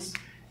happens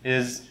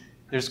is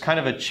there's kind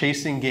of a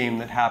chasing game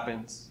that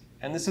happens.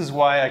 And this is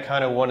why I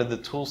kind of wanted the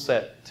tool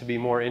set to be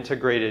more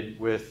integrated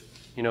with,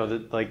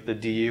 like the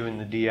DU and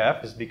the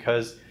DF, is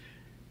because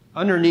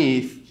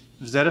underneath,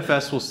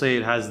 ZFS will say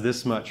it has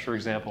this much, for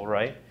example,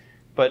 right?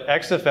 But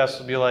XFS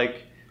will be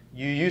like,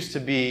 you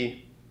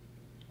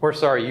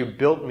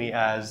built me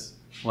as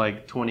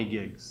like 20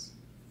 gigs.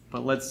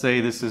 But let's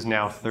say this is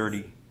now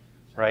 30,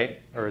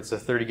 right? Or it's a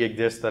 30 gig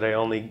disk that I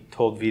only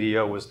told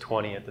VDO was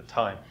 20 at the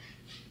time.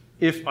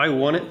 If I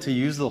want it to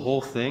use the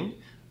whole thing,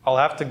 I'll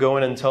have to go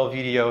in and tell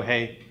VDO,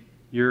 hey,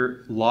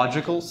 your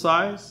logical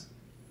size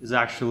is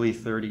actually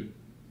 30,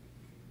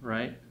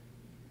 right?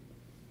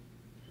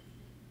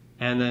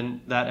 And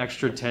then that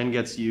extra 10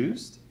 gets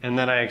used, and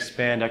then I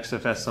expand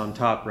XFS on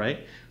top,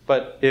 right?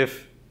 But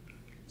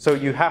so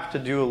you have to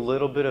do a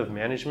little bit of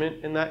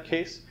management in that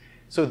case.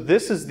 So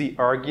this is the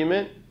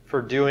argument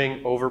for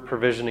doing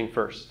over-provisioning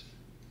first.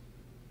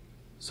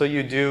 So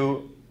you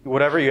do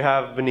whatever you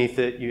have beneath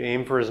it, you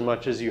aim for as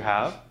much as you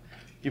have.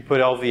 You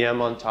put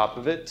LVM on top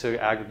of it to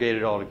aggregate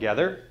it all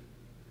together.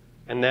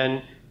 And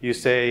then you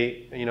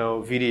say,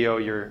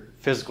 VDO, your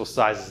physical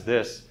size is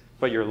this,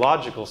 but your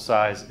logical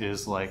size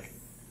is like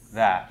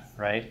that,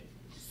 right?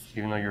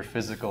 Even though your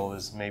physical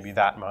is maybe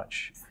that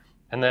much.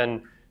 And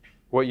then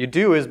what you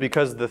do is,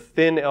 because the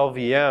thin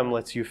LVM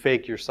lets you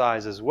fake your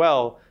size as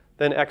well,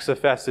 then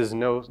XFS is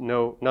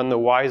none the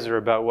wiser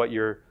about what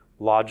your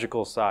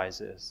logical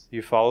size is.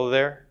 You follow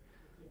there?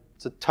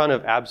 It's a ton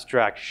of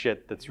abstract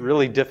shit that's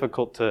really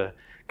difficult to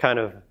kind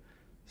of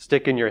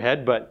stick in your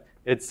head, but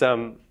it's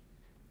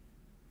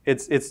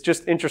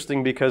just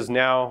interesting because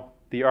now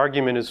the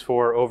argument is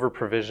for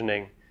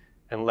over-provisioning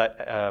and let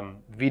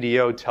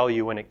VDO tell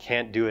you when it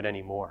can't do it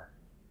anymore,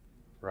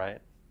 right?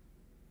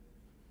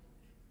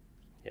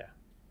 Yeah.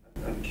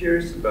 I'm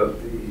curious about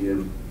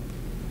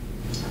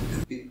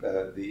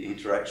the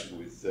interaction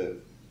with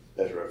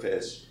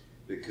BetterFS,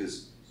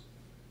 because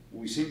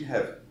we seem to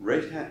have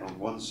Red Hat on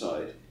one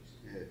side,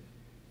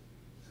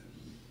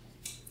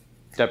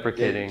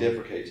 deprecating.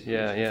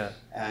 Yeah.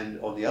 And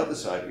on the other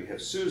side, we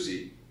have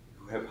Susie,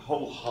 who have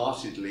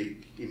wholeheartedly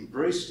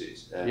embraced it,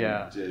 and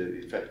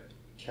in fact,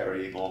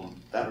 carrying on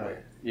that way.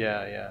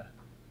 Yeah.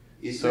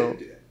 Is so,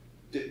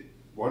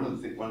 one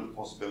of the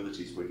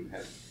possibilities when you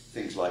have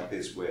things like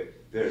this, where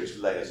various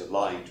layers are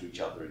lying to each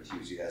other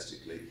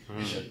enthusiastically,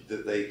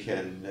 that they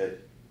can,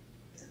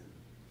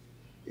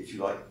 if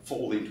you like,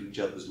 fall into each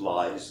other's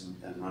lies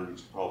and run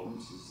into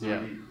problems? Is there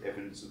any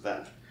evidence of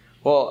that?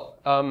 Well,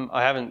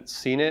 I haven't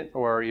seen it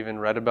or even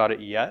read about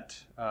it yet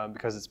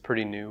because it's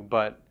pretty new,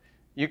 but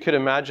you could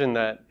imagine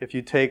that if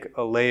you take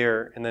a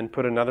layer and then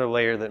put another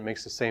layer that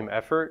makes the same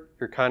effort,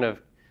 you're kind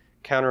of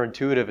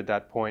counterintuitive at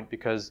that point,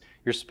 because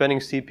you're spending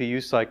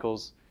CPU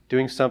cycles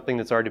doing something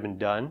that's already been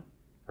done,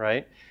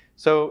 right?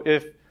 So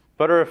if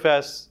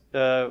ButterFS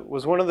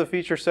was one of the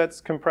feature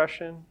sets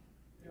compression,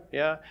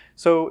 yeah.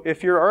 So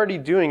if you're already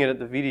doing it at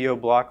the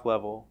VDO block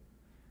level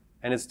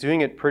and it's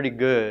doing it pretty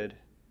good,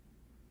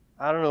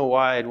 I don't know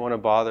why I'd want to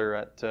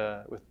bother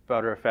with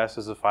ButterFS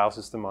as a file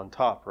system on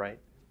top, right?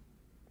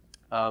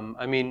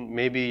 I mean,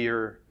 maybe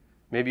you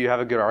have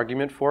a good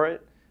argument for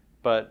it,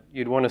 but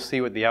you'd want to see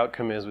what the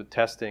outcome is with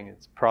testing.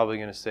 It's probably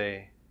going to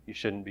say you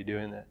shouldn't be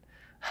doing that,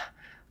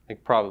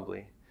 like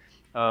probably.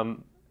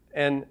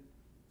 And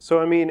so,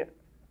 I mean,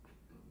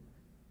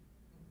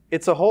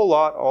 it's a whole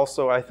lot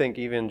also, I think,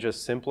 even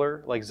just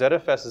simpler. Like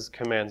ZFS's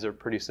commands are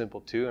pretty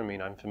simple too. I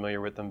mean, I'm familiar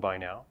with them by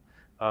now.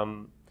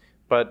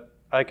 But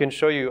I can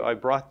show you, I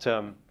brought,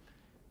 how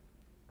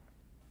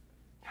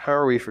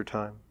are we for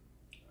time?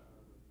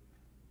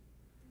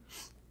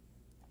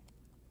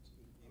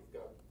 You've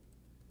got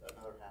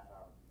another half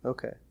hour.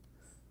 Okay.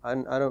 I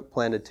don't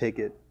plan to take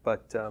it,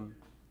 but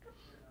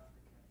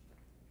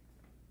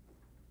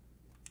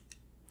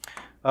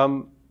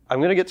I'm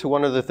going to get to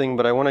one other thing,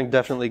 but I want to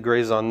definitely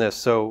graze on this.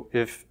 So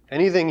if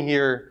anything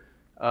here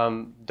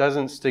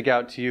doesn't stick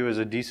out to you as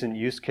a decent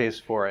use case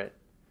for it,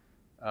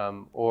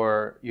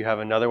 or you have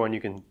another one you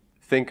can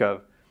think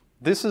of,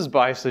 this is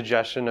by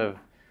suggestion of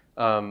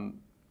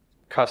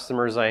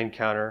customers I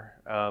encounter,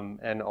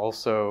 and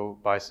also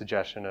by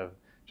suggestion of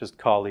just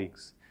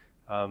colleagues.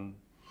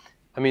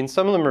 I mean,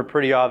 some of them are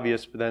pretty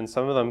obvious, but then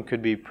some of them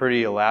could be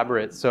pretty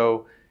elaborate.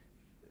 So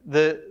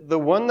the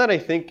one that I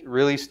think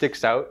really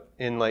sticks out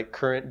in like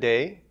current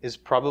day is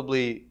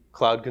probably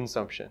cloud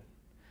consumption.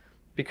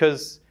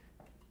 Because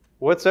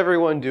what's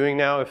everyone doing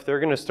now? If they're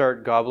going to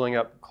start gobbling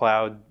up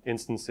cloud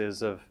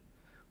instances of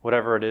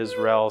whatever it is,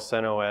 RHEL,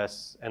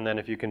 CentOS, and then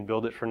if you can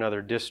build it for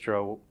another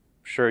distro,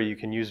 sure, you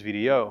can use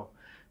VDO.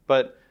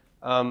 But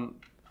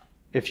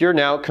if you're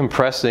now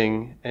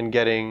compressing and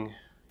getting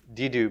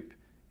dedupe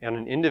on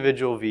an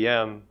individual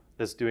VM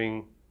that's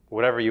doing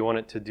whatever you want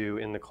it to do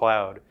in the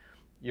cloud,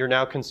 you're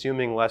now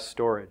consuming less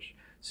storage.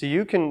 So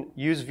you can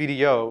use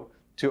VDO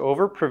to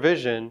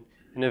over-provision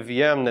in a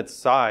VM that's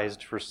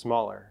sized for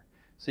smaller.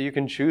 So you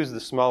can choose the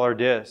smaller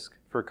disk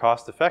for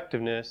cost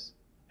effectiveness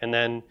and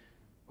then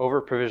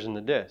over-provision the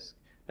disk.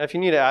 Now if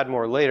you need to add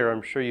more later,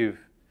 I'm sure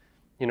you've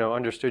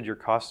understood your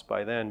costs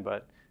by then,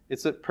 but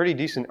it's a pretty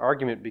decent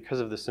argument because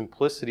of the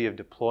simplicity of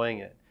deploying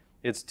it.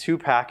 It's 2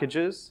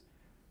 packages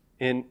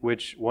in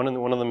which one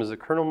of them is a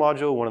kernel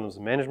module, one of them is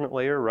a management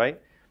layer,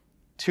 right?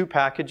 2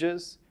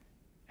 packages,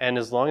 and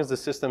as long as the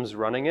system's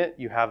running it,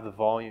 you have the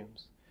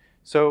volumes.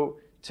 So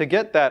to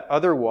get that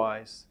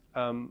otherwise,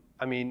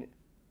 I mean,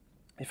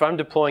 if I'm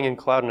deploying in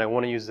cloud and I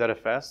want to use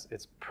ZFS,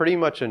 it's pretty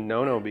much a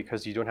no-no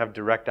because you don't have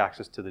direct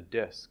access to the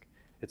disk.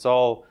 It's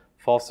all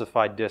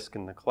falsified disk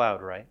in the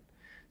cloud, right?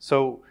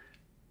 So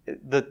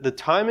the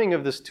timing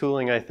of this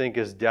tooling, I think,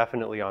 is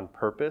definitely on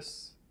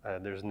purpose.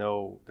 There's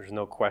no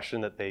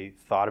question that they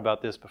thought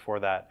about this before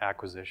that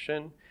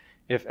acquisition.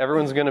 If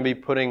everyone's going to be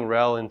putting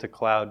RHEL into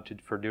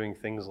cloud for doing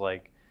things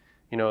like,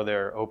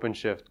 their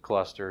OpenShift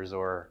clusters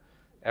or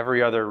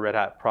every other Red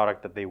Hat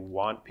product that they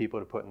want people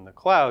to put in the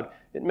cloud,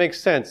 it makes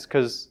sense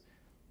because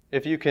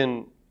if you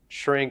can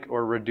shrink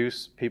or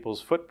reduce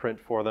people's footprint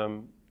for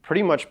them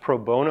pretty much pro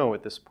bono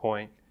at this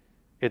point,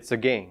 it's a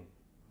gain,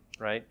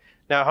 right?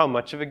 Now, how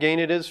much of a gain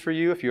it is for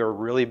you if you're a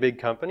really big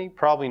company,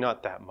 probably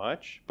not that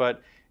much,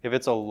 but if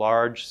it's a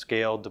large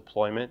scale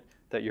deployment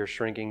that you're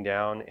shrinking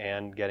down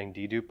and getting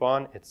dedupe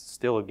on, it's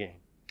still a gain.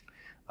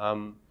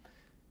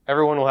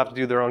 Everyone will have to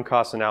do their own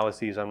cost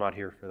analyses. I'm not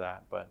here for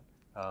that, but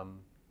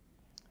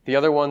the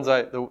other ones,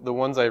 the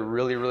ones I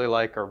really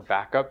like are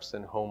backups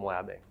and home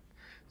labbing.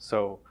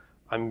 So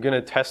I'm going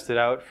to test it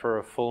out for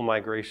a full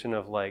migration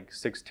of like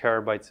 6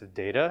 terabytes of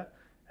data,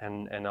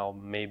 and I'll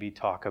maybe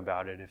talk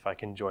about it if I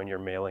can join your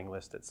mailing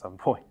list at some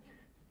point.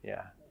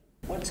 Yeah.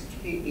 What's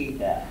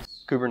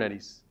KADAS?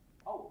 Kubernetes.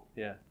 Oh.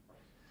 Yeah.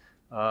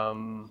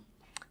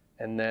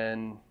 And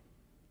then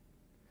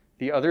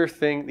the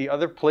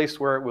other place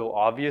where it will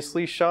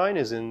obviously shine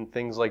is in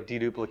things like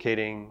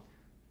deduplicating,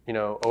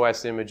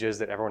 OS images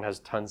that everyone has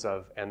tons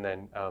of, and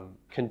then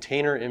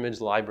container image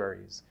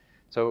libraries.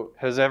 So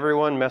has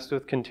everyone messed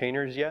with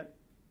containers yet?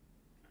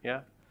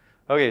 Yeah?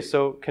 Okay,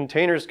 so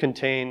containers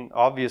contain,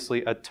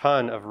 obviously, a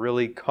ton of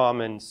really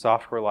common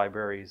software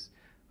libraries.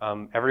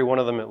 Every one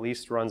of them at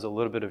least runs a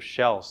little bit of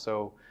shell.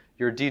 So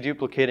you're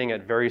deduplicating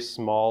at very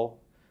small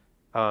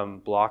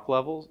block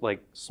levels,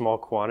 like small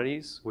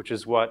quantities, which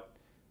is what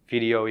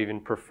VDO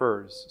even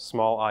prefers,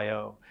 small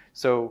I/O.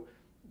 So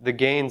the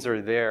gains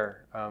are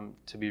there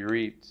to be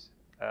reaped.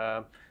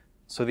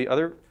 So the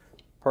other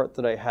part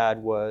that I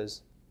had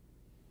was,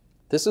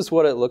 this is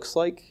what it looks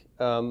like,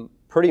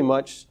 pretty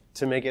much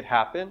to make it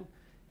happen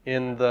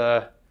in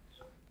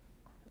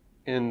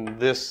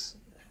this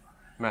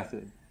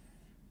method.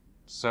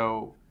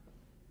 So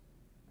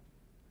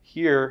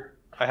here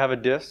I have a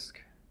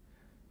disk.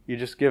 You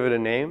just give it a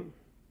name,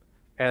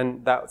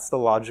 and that's the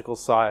logical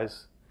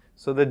size.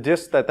 So the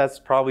disk that's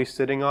probably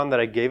sitting on that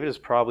I gave it is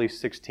probably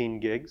 16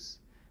 gigs.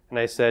 And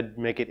I said,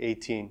 make it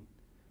 18,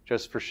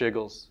 just for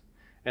shiggles.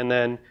 And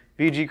then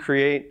BG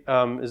create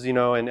is, and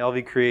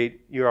LV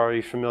create, you're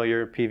already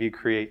familiar, PV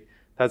create,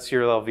 that's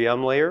your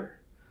LVM layer.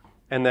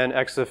 And then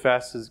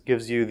XFS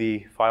gives you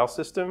the file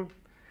system,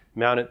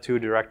 mount it to a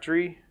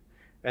directory.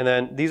 And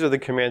then these are the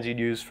commands you'd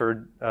use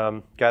for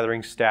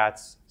gathering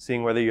stats,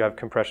 seeing whether you have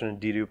compression and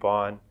dedupe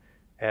on,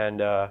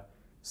 and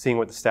seeing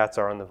what the stats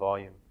are on the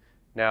volume.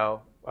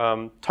 Now,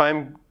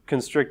 time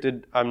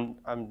constricted, I'm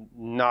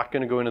not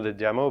going to go into the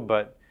demo,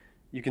 but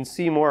you can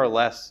see more or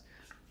less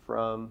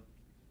from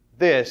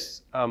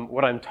this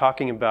what I'm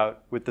talking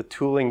about with the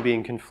tooling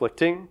being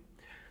conflicting.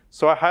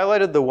 So I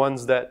highlighted the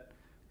ones that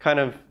kind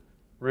of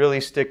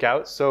really stick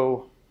out.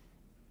 So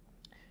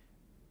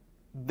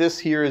this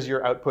here is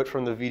your output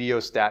from the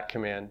VDO stat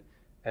command,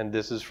 and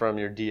this is from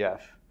your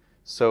DF.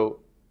 So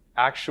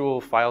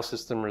actual file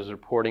system is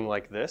reporting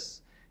like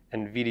this,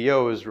 and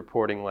VDO is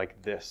reporting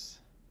like this.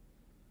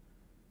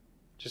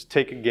 Just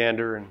take a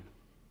gander and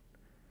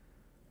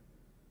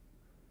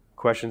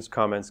questions,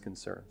 comments,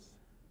 concerns,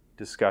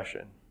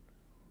 discussion.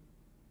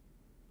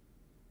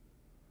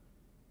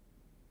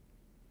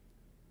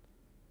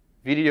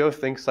 VDO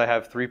thinks I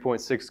have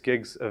 3.6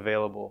 gigs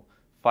available.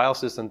 File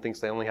system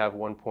thinks I only have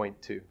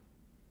 1.2.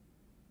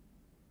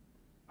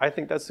 I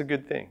think that's a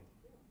good thing,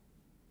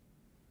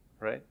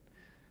 right?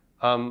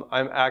 I'm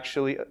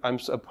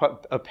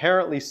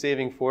apparently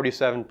saving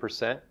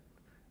 47%.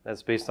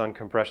 That's based on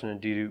compression and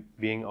dedupe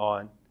being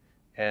on.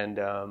 And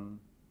I'm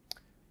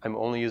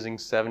only using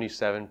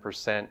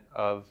 77%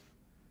 of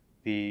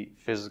the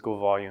physical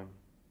volume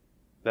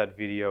that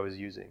VDO is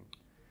using.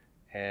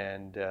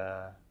 And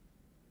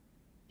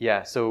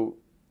yeah, so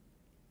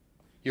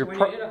you're when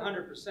you hit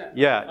 100%,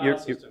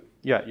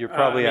 yeah, you're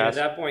probably at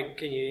that point,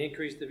 can you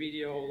increase the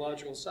VDO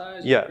logical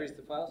size? Yeah. Increase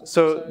the file system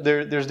so size?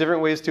 there's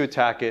different ways to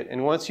attack it.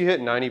 And once you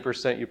hit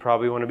 90%, you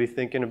probably want to be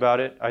thinking about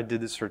it. I did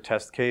this for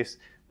test case,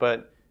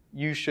 but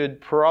you should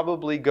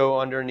probably go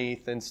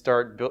underneath and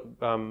start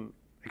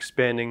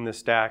expanding the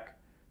stack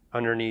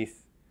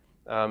underneath,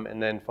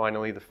 and then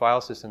finally the file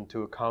system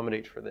to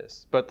accommodate for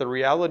this. But the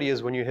reality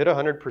is when you hit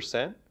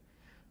 100%,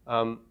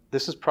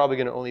 this is probably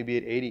going to only be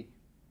at 80.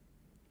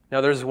 Now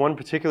there's one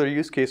particular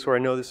use case where I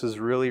know this is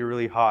really,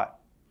 really hot.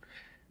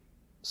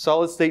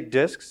 Solid state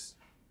disks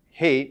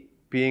hate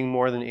being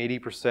more than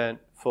 80%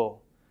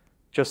 full,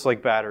 just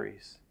like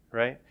batteries,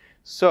 right?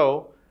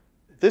 So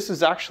this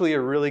is actually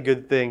a really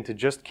good thing to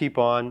just keep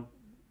on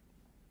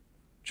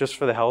just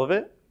for the hell of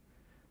it,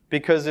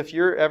 because if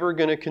you're ever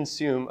going to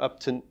consume up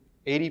to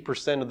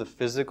 80% of the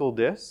physical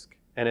disk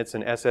and it's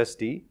an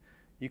SSD,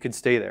 you could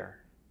stay there.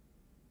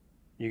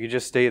 You could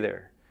just stay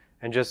there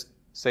and just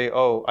say,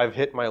 oh, I've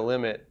hit my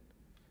limit,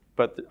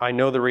 but I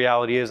know the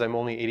reality is I'm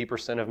only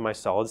 80% of my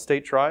solid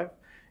state drive.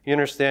 You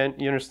understand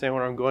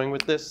where I'm going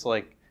with this?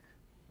 Like,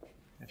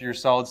 if your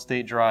solid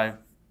state drive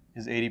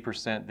is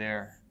 80%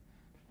 there,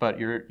 but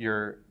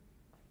your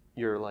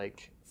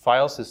like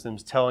file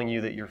system's telling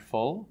you that you're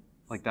full,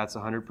 like that's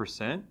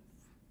 100%,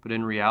 but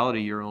in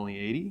reality you're only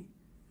 80,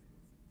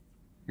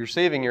 you're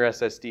saving your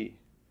SSD.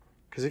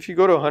 Because if you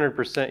go to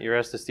 100%, your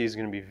SSD is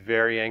going to be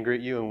very angry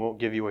at you and won't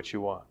give you what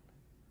you want,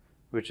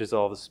 which is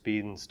all the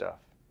speed and stuff.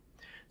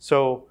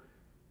 So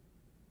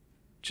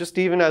just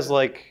even as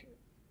like,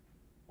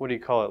 what do you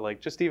call it?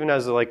 Like just even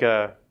as like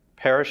a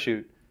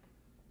parachute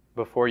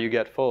before you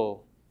get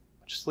full,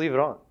 just leave it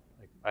on.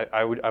 Like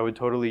I would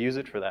totally use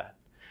it for that.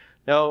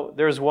 Now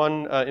there's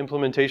one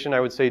implementation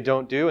I would say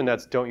don't do, and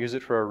that's don't use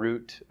it for a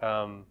root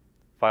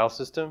file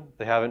system.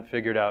 They haven't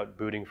figured out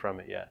booting from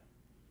it yet.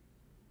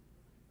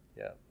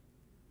 Yeah.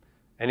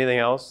 Anything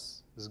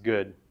else is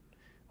good.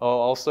 Oh,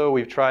 also,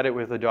 we've tried it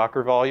with a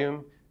Docker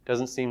volume.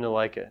 Doesn't seem to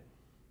like it.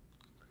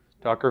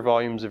 Docker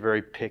volumes are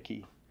very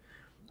picky.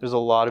 There's a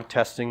lot of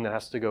testing that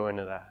has to go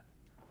into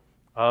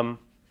that.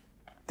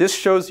 This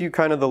shows you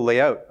kind of the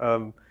layout.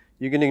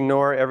 You can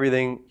ignore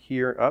everything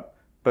here up,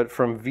 but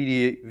from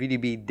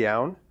VDB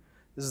down,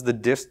 this is the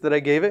disk that I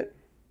gave it.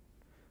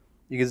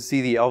 You can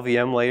see the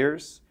LVM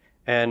layers,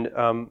 and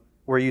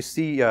where you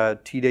see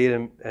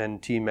tdata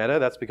and tmeta,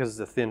 that's because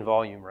it's a thin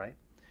volume, right?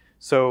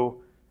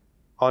 So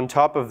on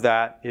top of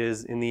that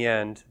is, in the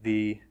end,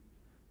 the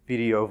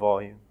VDO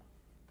volume,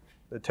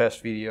 the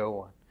test VDO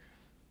one.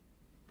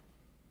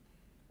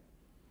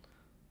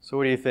 So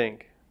what do you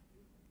think?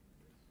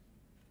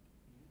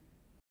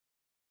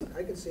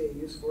 I can see a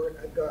use for it.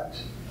 I've got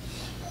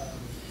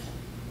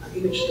an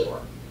image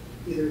store,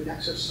 either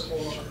Nexus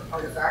or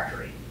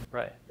Artifactory.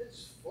 Right.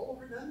 It's full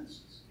of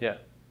redundancies. Yeah.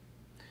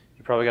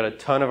 You probably got a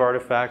ton of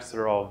artifacts that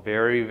are all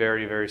very,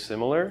 very, very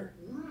similar.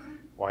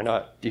 Why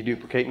not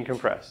deduplicate and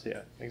compress?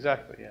 Yeah,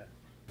 exactly, yeah.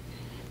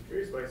 I'm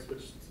curious why I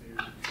switched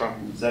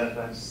from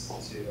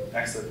ZFS to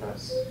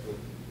XFS with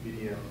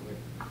VDO.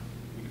 Like,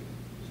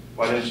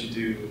 why didn't you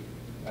do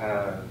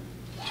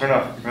turn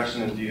off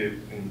compression and dedup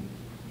in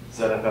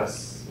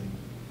ZFS and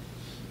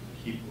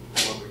keep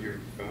what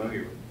you're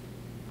familiar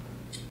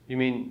with? You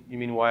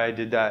mean why I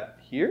did that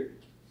here?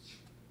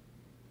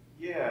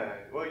 Yeah.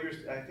 Well,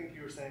 I think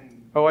you were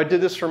saying. Oh, I did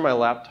this for my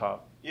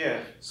laptop.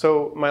 Yeah.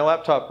 So my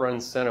laptop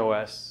runs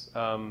CentOS.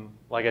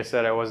 Like I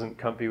said, I wasn't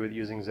comfy with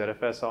using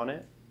ZFS on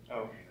it.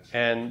 Oh.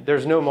 And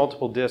there's no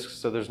multiple disks,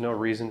 so there's no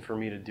reason for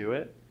me to do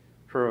it.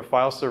 For a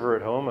file server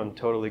at home, I'm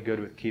totally good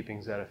with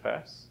keeping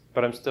ZFS.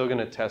 But I'm still going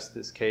to test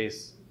this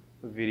case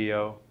with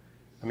VDO.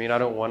 I mean, I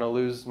don't want to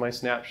lose my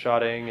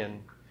snapshotting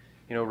and,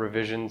 you know,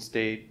 revision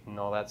state and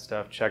all that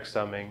stuff,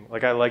 checksumming.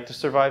 Like, I like to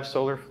survive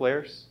solar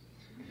flares.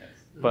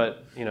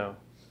 But, you know,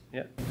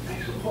 yeah.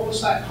 What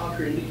was that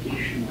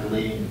contraindication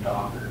relating to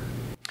Docker?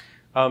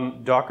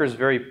 Docker's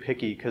very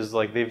picky because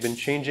like they've been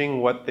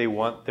changing what they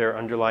want their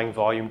underlying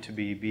volume to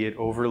be it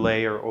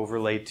overlay or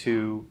overlay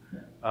 2.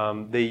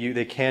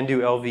 They can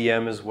do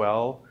LVM as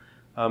well,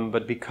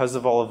 but because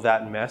of all of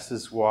that mess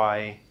is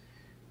why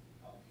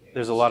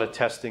there's a lot of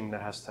testing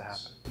that has to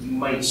happen. You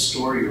might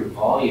store your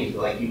volume,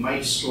 like you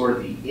might store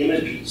the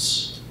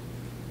images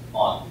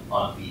on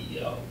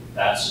VDO.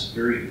 That's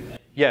very good idea.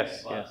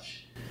 Yes, yes.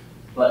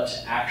 But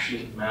to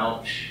actually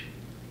mount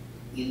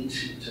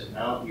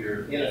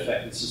your, in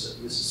effect, this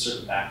is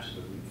sort of back to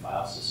the root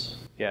file system.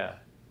 Yeah,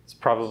 it's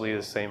probably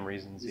the same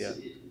reasons. Yeah.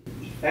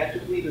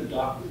 Effectively, the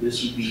Docker.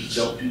 This would be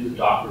don't do the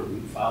Docker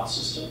root file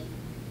system.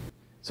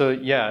 So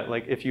yeah,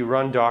 like if you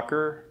run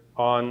Docker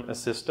on a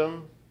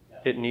system,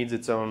 it needs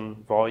its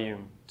own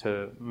volume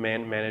to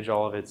manage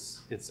all of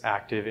its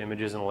active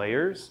images and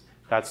layers.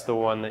 That's the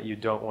one that you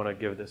don't want to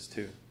give this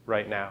to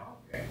right now.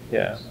 Okay.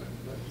 Yeah.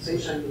 Same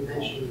time you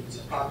mentioned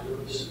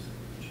Kubernetes.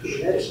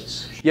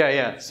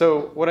 Yeah.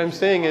 So what I'm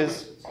saying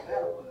is,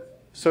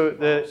 so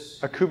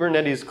a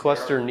Kubernetes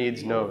cluster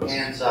needs nodes.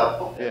 Hands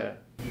up. Yeah.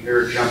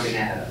 You're jumping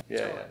ahead.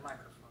 Yeah.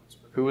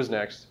 Who was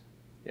next?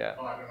 Yeah.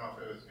 Oh, I don't know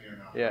if it was me or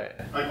not.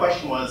 Yeah. My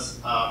question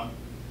was,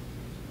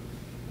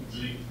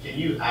 can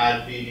you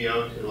add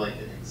VDO to like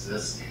an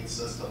existing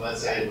system?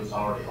 Let's say it was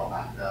already all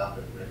backed up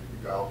and ready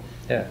to go.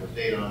 Yeah. With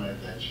data on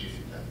it that you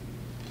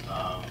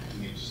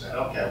just said,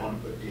 okay, I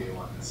want to put VDO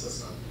on the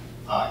system.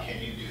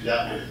 Can you do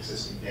that with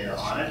existing data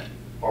on it?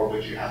 Or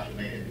would you have to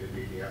make a new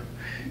VDO?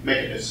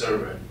 Make a new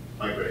server and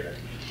migrate it?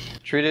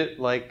 Treat it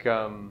like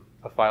a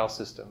file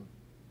system.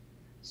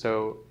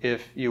 So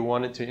if you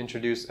wanted to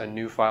introduce a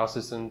new file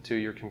system to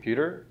your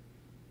computer,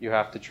 you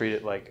have to treat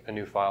it like a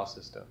new file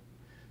system.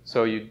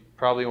 So you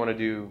probably want to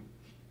do,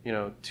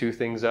 2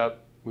 things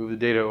up, move the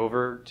data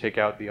over, take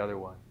out the other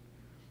one.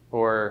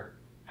 Or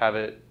have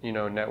it,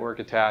 network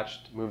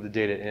attached, move the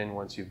data in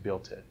once you've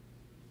built it.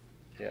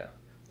 Yeah.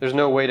 There's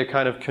no way to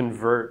kind of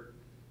convert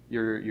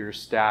your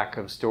stack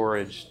of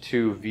storage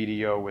to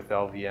VDO with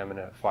LVM in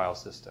a file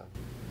system.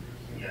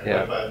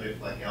 Yeah. But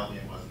if like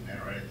LVM wasn't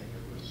there or anything,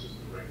 it was just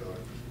a regular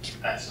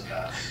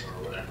XFS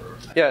or whatever.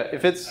 Yeah,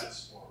 if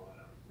it's,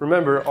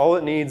 remember, all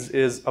it needs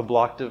is a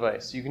block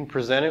device. You can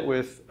present it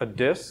with a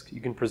disk. You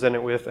can present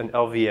it with an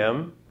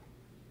LVM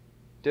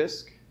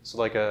disk. So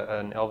like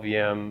an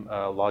LVM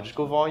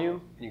logical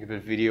volume. You could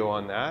put video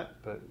on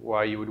that, but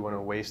why you would want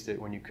to waste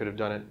it when you could have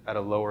done it at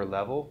a lower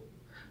level?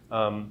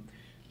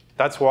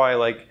 That's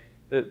why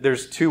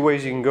there's two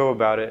ways you can go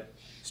about it.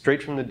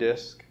 Straight from the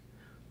disk,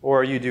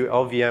 or you do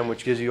LVM,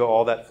 which gives you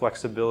all that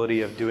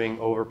flexibility of doing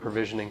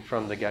over-provisioning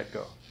from the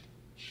get-go.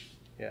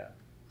 Yeah.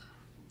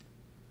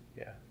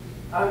 Yeah.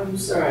 I'm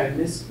sorry, I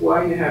missed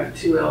why you have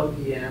two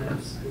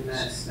LVMs in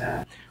that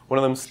stack. One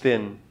of them's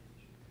thin.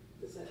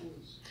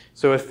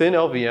 So a thin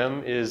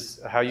LVM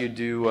is how you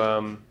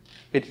do,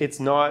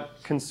 it's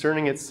not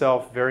concerning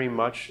itself very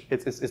much.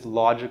 It's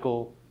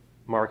logical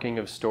marking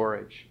of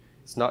storage.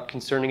 It's not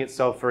concerning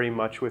itself very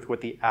much with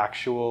what the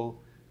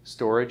actual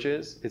storage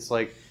is. It's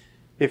like,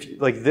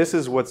 this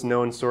is what's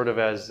known sort of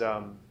as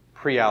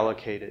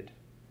pre-allocated.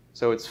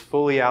 So it's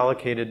fully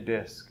allocated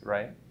disk,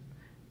 right?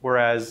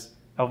 Whereas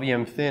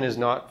LVM thin is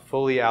not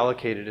fully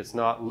allocated. It's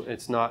not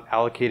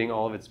allocating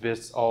all of its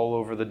bits all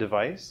over the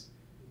device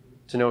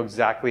to know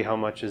exactly how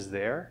much is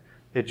there.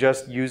 It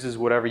just uses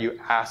whatever you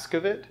ask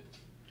of it.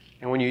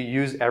 And when you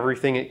use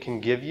everything it can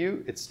give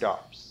you, it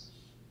stops.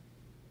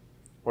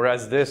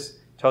 Whereas this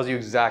tells you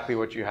exactly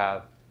what you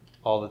have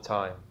all the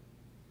time.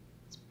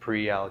 It's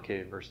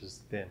pre-allocated versus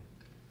thin.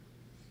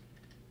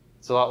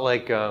 It's a lot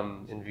like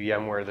in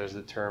VMware, there's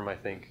a term, I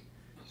think,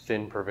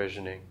 thin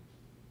provisioning.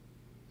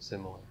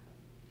 Similar.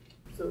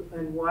 So,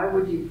 and why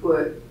would you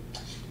put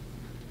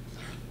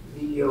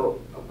VDO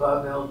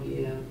above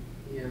LVM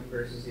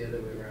versus the other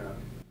way around?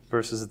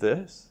 Versus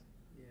this?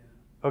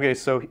 Yeah. Okay,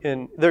 so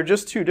they're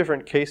just two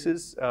different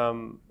cases.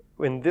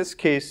 In this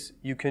case,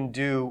 you can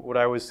do what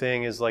I was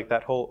saying is like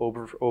that whole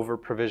over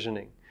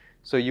provisioning.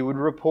 So you would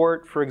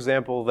report, for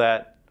example,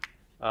 that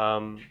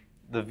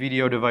the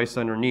VDO device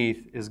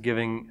underneath is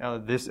giving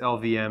this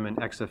LVM and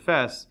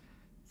XFS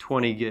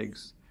 20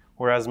 gigs.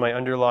 Whereas my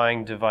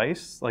underlying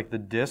device, like the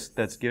disk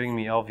that's giving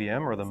me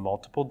LVM, or the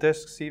multiple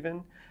disks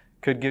even,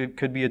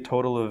 could be a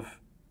total of,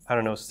 I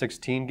don't know,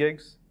 16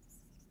 gigs,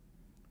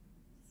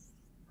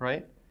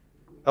 right?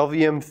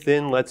 LVM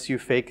thin lets you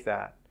fake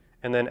that.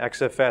 And then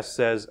XFS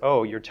says,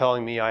 oh, you're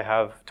telling me I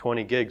have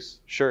 20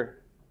 gigs. Sure.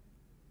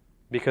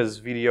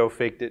 Because VDO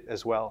faked it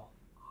as well.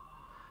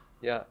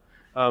 Yeah.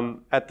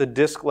 At the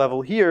disk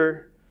level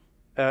here,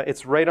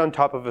 it's right on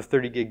top of a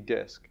 30 gig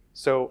disk.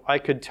 So I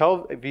could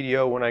tell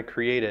VDO when I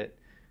create it,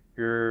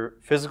 your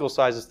physical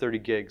size is 30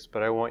 gigs,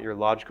 but I want your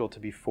logical to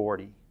be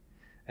 40.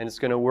 And it's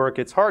going to work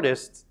its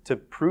hardest to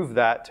prove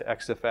that to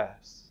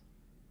XFS.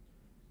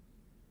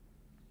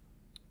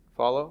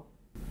 Follow?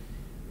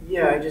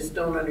 Yeah, I just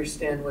don't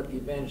understand what the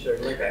advantage are.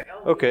 Like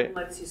LVM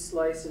lets you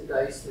slice and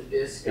dice the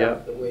disk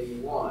out the way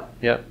you want.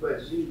 Yep.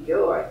 But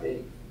VDO, I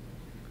think,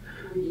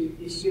 if you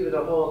give it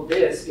a whole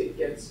disk, it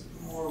gets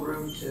more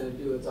room to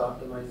do its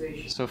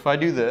optimization. So if I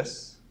do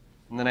this,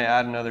 and then I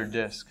add another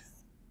disk,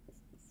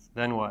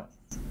 then what?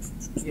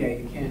 Yeah,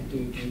 you can't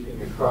do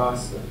jumping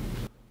across them.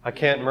 I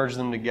can't merge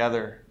them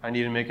together. I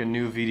need to make a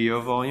new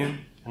VDO volume.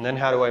 And then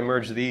how do I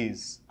merge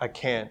these? I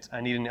can't.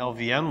 I need an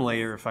LVM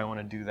layer if I want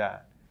to do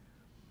that.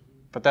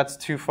 But that's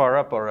too far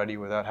up already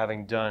without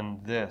having done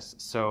this.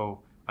 So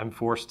I'm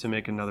forced to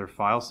make another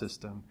file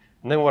system.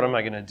 And then what am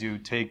I going to do?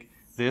 Take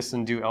this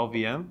and do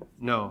LVM?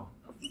 No.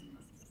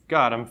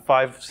 God, I'm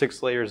 5,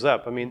 6 layers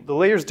up. I mean, the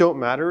layers don't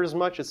matter as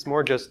much. It's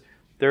more just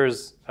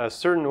there's a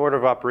certain order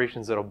of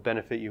operations that will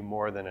benefit you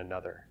more than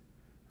another,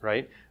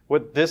 right?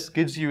 What this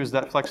gives you is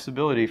that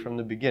flexibility from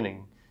the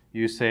beginning.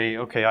 You say,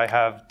 okay, I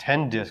have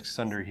 10 disks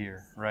under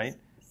here, right?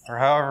 Or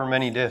however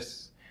many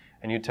disks.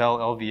 And you tell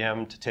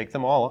LVM to take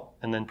them all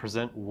and then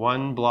present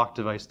one block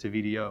device to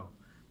VDO.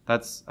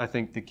 That's, I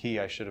think, the key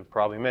I should have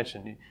probably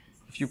mentioned.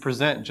 If you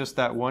present just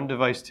that one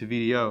device to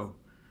VDO,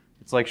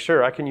 it's like,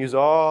 sure, I can use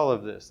all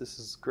of this. This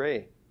is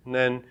great. And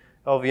then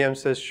LVM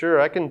says, sure,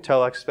 I can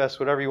tell XFS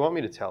whatever you want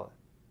me to tell it.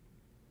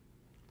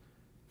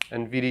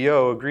 And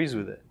VDO agrees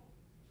with it.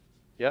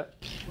 Yeah?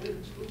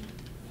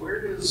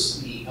 Where does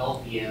the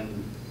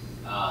LVM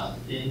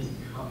thing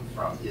come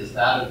from? Is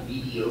that a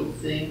VDO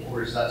thing,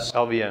 or is that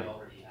something LVM. we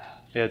already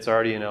have? Yeah, it's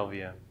already in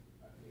LVM.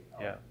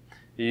 Yeah.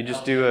 You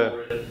just do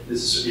a...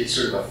 It's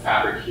sort of a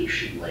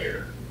fabrication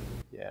layer.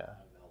 Yeah.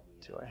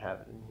 Do I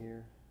have it in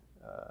here?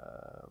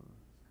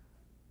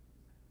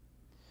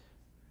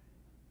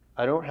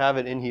 I don't have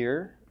it in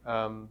here,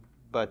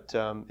 but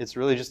it's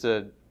really just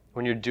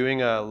when you're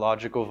doing a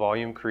logical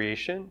volume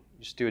creation,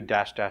 you just do a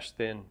dash dash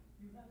thin.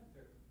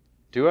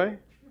 Do I? Okay.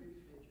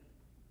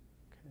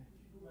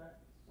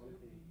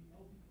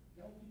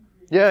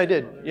 Yeah, I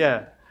did.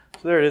 Yeah.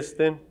 So there it is,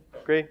 thin.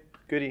 Great.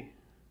 Goody.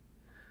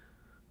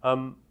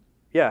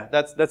 Yeah,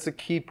 that's a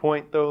key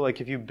point though.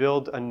 Like if you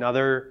build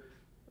another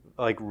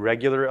like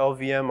regular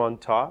LVM on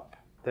top,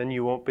 then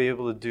you won't be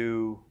able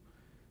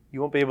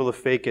to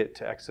fake it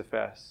to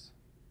XFS.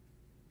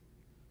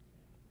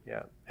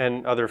 Yeah,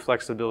 and other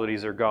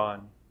flexibilities are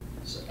gone.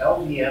 So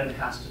LVM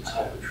has to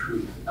tell the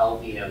truth.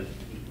 LVM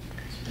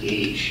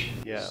DH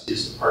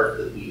is the part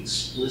that we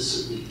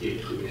explicitly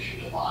give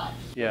permission to lie.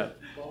 Yeah.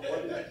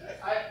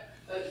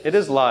 It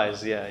is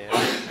lies, yeah.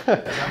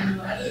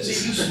 It's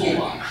a useful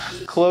lie.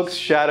 Cloaks,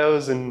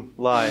 shadows, and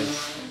lies.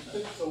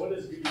 So what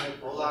is VDO?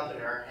 Hold on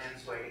there, our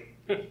hands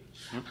waiting.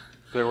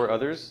 There were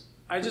others?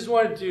 I just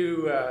wanted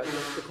to,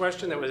 the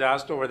question that was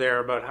asked over there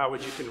about how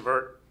would you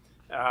convert,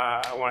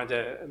 I wanted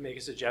to make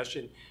a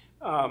suggestion.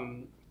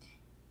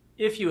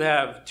 If you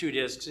have 2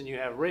 disks and you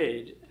have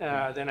RAID,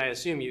 then I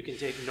assume you can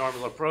take the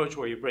normal approach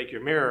where you break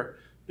your mirror,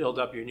 build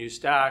up your new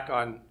stack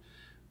on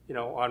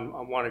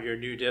one of your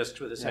new disks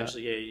with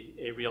essentially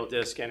a real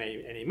disk and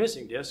a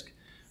missing disk,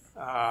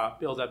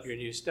 build up your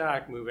new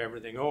stack, move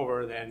everything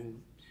over,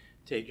 then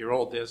take your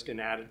old disk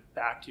and add it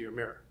back to your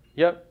mirror.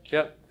 Yep.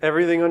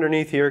 Everything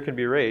underneath here could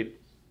be RAID.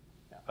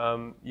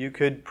 You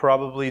could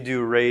probably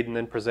do RAID and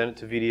then present it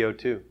to VDO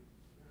too.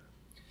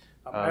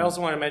 I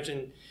also want to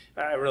mention,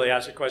 I really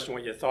asked a question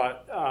what you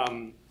thought.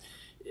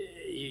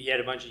 You had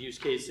a bunch of use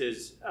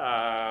cases,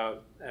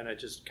 and it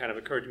just kind of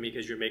occurred to me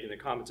because you're making the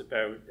comments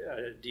about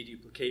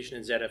deduplication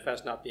and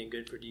ZFS not being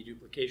good for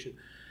deduplication.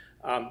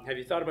 Have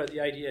you thought about the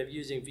idea of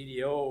using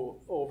VDO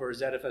over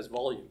ZFS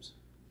volumes?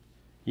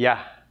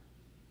 Yeah,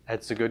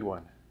 that's a good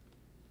one.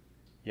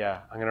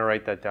 Yeah, I'm going to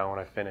write that down when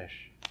I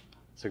finish.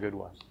 It's a good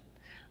one.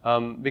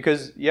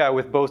 Because, yeah,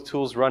 with both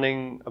tools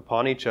running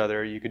upon each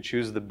other, you could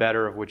choose the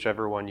better of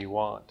whichever one you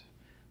want.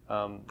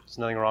 There's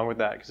nothing wrong with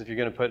that, because if you're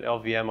going to put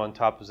LVM on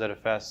top of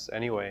ZFS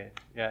anyway,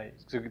 yeah,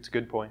 it's a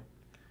good point.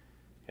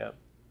 Yeah.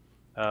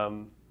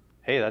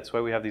 Hey, that's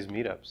why we have these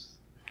meetups.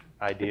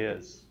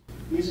 Ideas.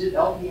 Is it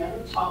LVM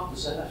on top of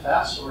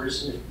ZFS, or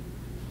is it?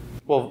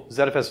 Well,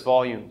 ZFS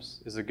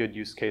volumes is a good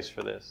use case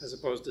for this. As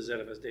opposed to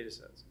ZFS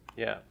datasets.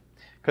 Yeah.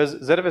 Because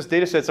ZFS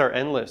datasets are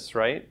endless,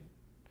 right?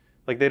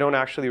 Like they don't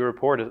actually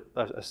report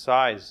a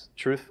size,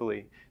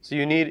 truthfully. So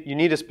you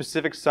need a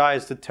specific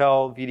size to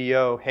tell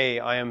VDO, hey,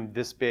 I am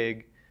this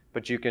big,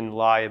 but you can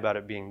lie about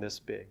it being this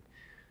big.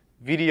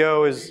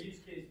 VDO is... Your use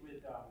case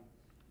with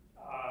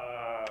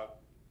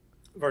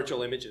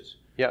virtual images,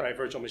 right?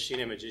 Virtual machine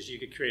images. You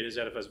could create a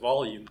ZFS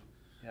volume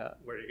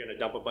where you're going to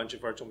dump a bunch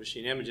of virtual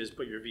machine images,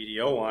 put your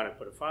VDO on it,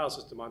 put a file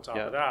system on top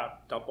of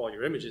that, dump all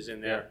your images in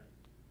there.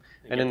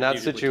 And in that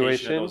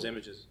situation,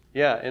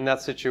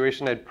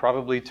 I'd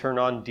probably turn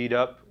on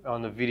dedup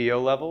on the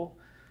VDO level,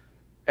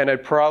 and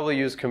I'd probably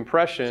use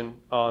compression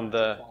on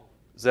the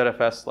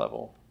ZFS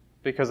level,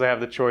 because I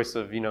have the choice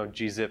of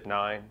gzip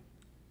 9,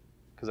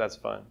 because that's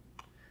fun.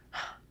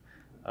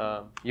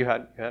 You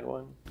had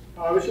one?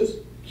 I was just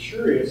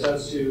curious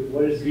as to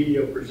what is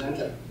VDO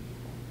presenting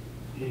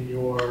in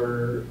your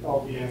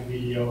LVM,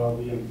 VDO,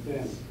 LVM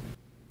thin.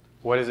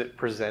 What is it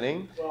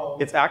presenting? Well,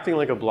 it's acting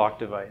like a block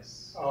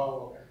device.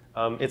 Oh,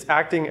 okay. It's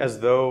acting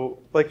as though,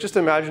 like, just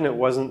imagine it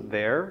wasn't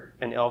there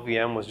and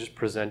LVM was just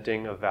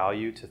presenting a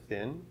value to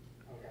thin.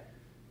 Okay.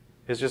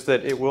 It's just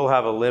that it will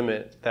have a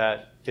limit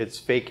that it's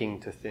faking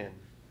to thin.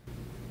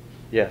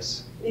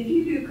 Yes? If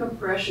you do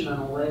compression on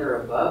a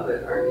layer above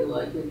it, are you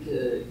likely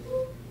to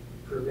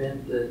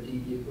prevent the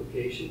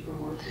deduplication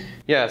from working?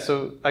 Yeah,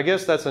 so I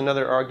guess that's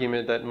another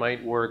argument that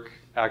might work,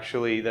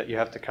 actually, that you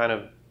have to kind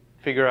of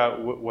figure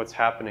out what's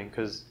happening.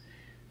 Because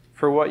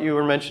for what you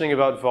were mentioning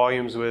about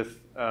volumes with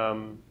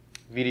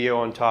VDO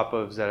on top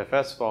of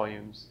ZFS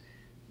volumes,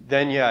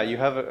 then yeah, you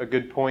have a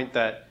good point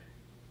that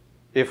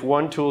if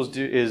one tool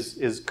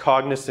is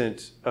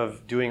cognizant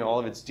of doing all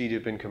of its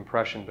dedup and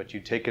compression, but you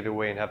take it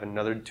away and have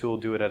another tool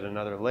do it at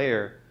another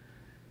layer,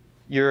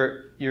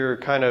 you're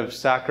kind of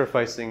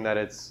sacrificing that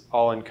it's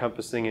all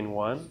encompassing in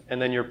one,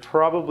 and then you're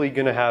probably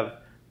going to have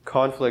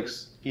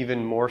conflicts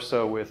even more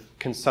so with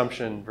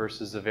consumption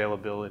versus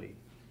availability,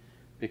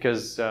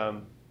 because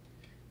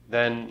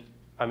then,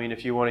 I mean,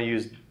 if you want to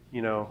use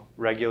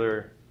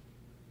regular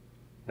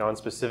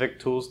non-specific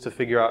tools to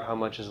figure out how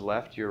much is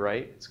left, you're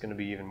right, it's going to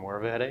be even more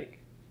of a headache.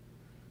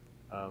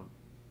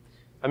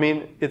 I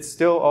mean, it's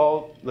still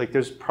all, like,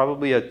 there's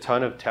probably a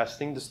ton of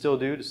testing to still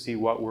do to see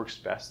what works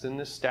best in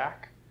this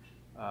stack.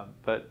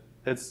 But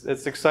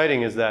it's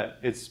exciting is that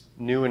it's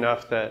new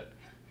enough that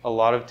a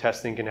lot of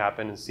testing can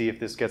happen and see if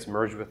this gets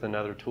merged with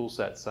another tool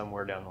set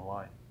somewhere down the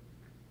line.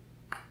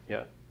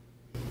 Yeah.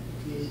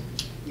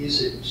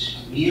 Is it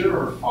near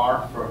or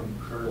far from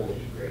kernel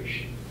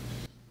integration?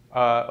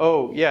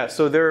 Oh, yeah.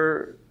 So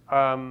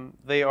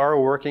they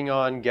are working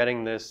on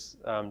getting this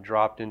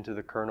dropped into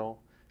the kernel.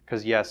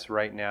 Because yes,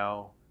 right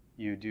now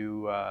you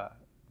do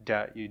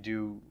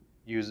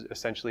use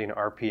essentially an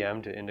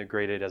RPM to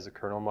integrate it as a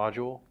kernel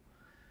module.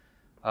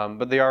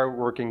 But they are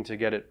working to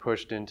get it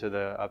pushed into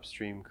the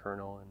upstream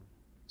kernel and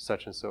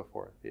such and so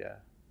forth. Yeah.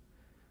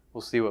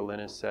 We'll see what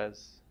Linus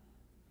says.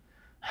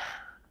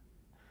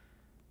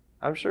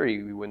 I'm sure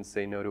he wouldn't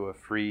say no to a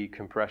free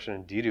compression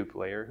and dedup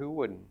layer. Who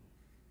wouldn't?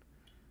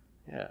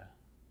 Yeah.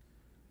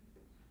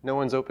 No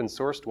one's open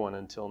sourced one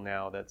until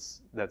now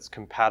that's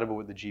compatible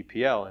with the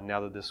GPL, and now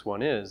that this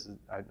one is,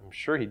 I'm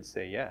sure he'd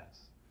say yes.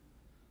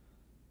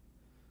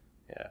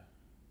 Yeah.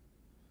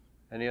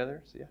 Any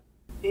others? Yeah.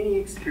 Any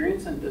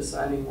experience in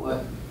deciding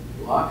what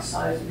block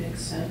size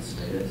makes sense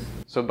for this?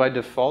 So by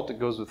default, it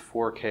goes with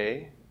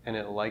 4K, and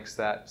it likes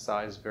that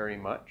size very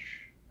much.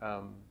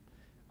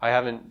 I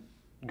haven't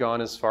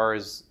gone as far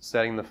as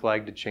setting the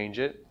flag to change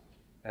it,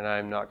 and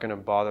I'm not going to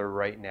bother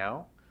right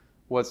now.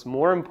 What's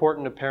more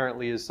important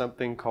apparently is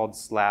something called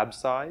slab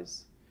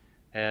size,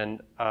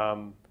 and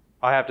I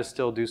have to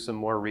still do some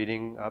more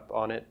reading up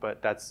on it,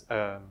 but that's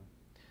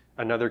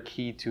another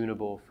key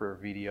tunable for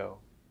VDO,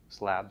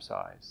 slab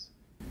size.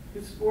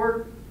 Because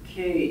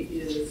 4K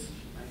is,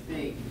 I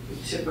think, the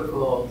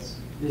typical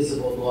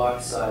visible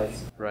block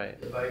size right.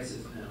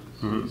 devices now.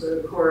 Mm-hmm. So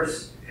of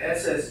course,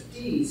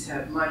 SSDs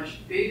have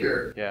much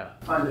bigger,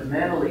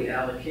 fundamentally,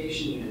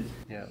 allocation units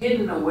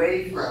hidden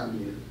away from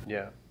you.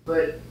 Yeah.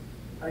 But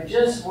I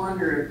just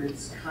wonder if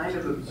it's kind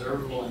of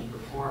observable in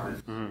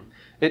performance.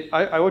 Mm-hmm.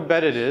 I would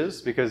bet it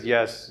is, because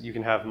yes, you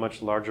can have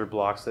much larger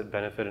blocks that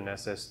benefit an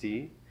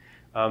SSD.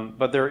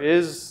 But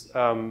there's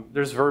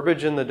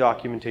verbiage in the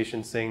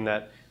documentation saying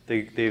that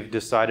they've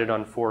decided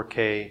on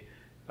 4K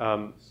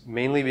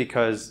mainly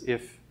because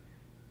if,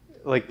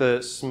 like,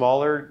 the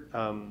smaller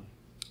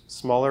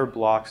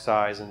block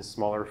size and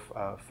smaller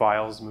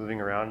files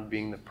moving around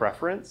being the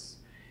preference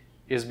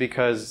is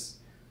because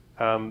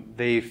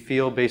they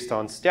feel, based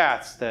on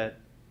stats, that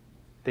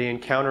they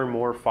encounter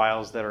more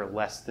files that are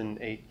less than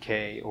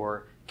 8K,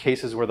 or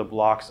cases where the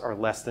blocks are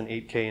less than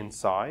 8K in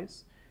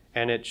size,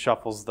 and it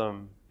shuffles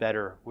them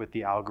better with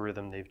the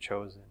algorithm they've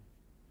chosen.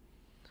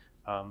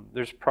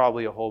 There's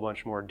probably a whole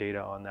bunch more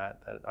data on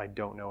that I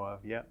don't know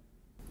of yet.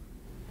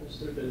 Has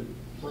there been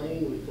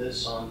playing with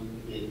this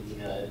in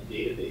the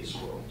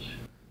database world?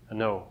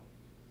 No,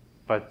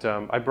 but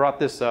I brought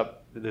this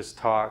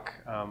talk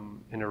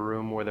in a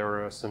room where there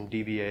were some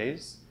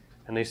DBAs,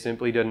 and they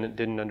simply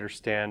didn't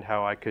understand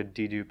how I could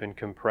dedupe and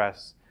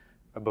compress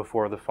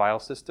before the file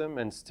system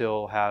and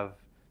still have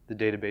the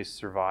database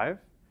survive.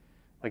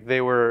 Like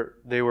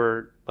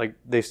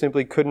they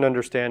simply couldn't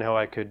understand how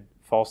I could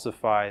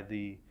falsify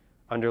the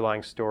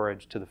underlying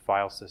storage to the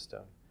file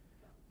system,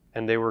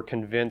 and they were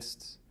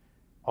convinced,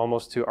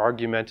 almost to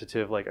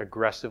argumentative, like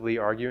aggressively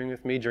arguing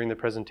with me during the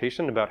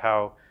presentation about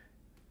how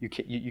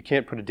you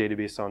can't put a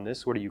database on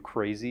this. What are you,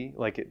 crazy?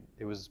 Like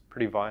it was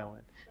pretty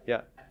violent.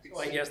 Yeah. So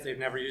I guess they've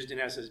never used an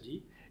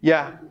SSD?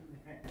 Yeah.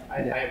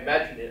 I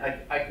imagine it.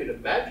 I could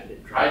imagine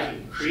it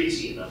driving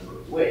crazy in a number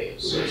of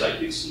ways. So I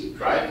could see it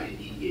driving and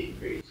deviating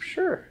crazy.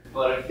 Sure.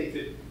 But I think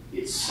that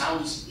it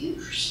sounds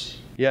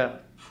interesting. Yeah.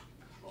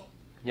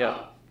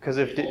 Yeah. Because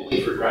if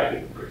only for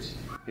driving crazy.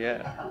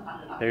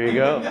 Yeah. There you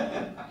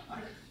go.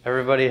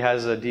 Everybody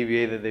has a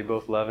DBA that they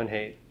both love and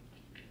hate.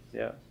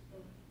 Yeah.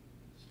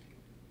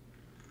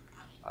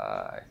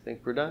 I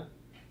think we're done.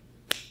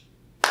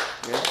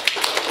 Yeah.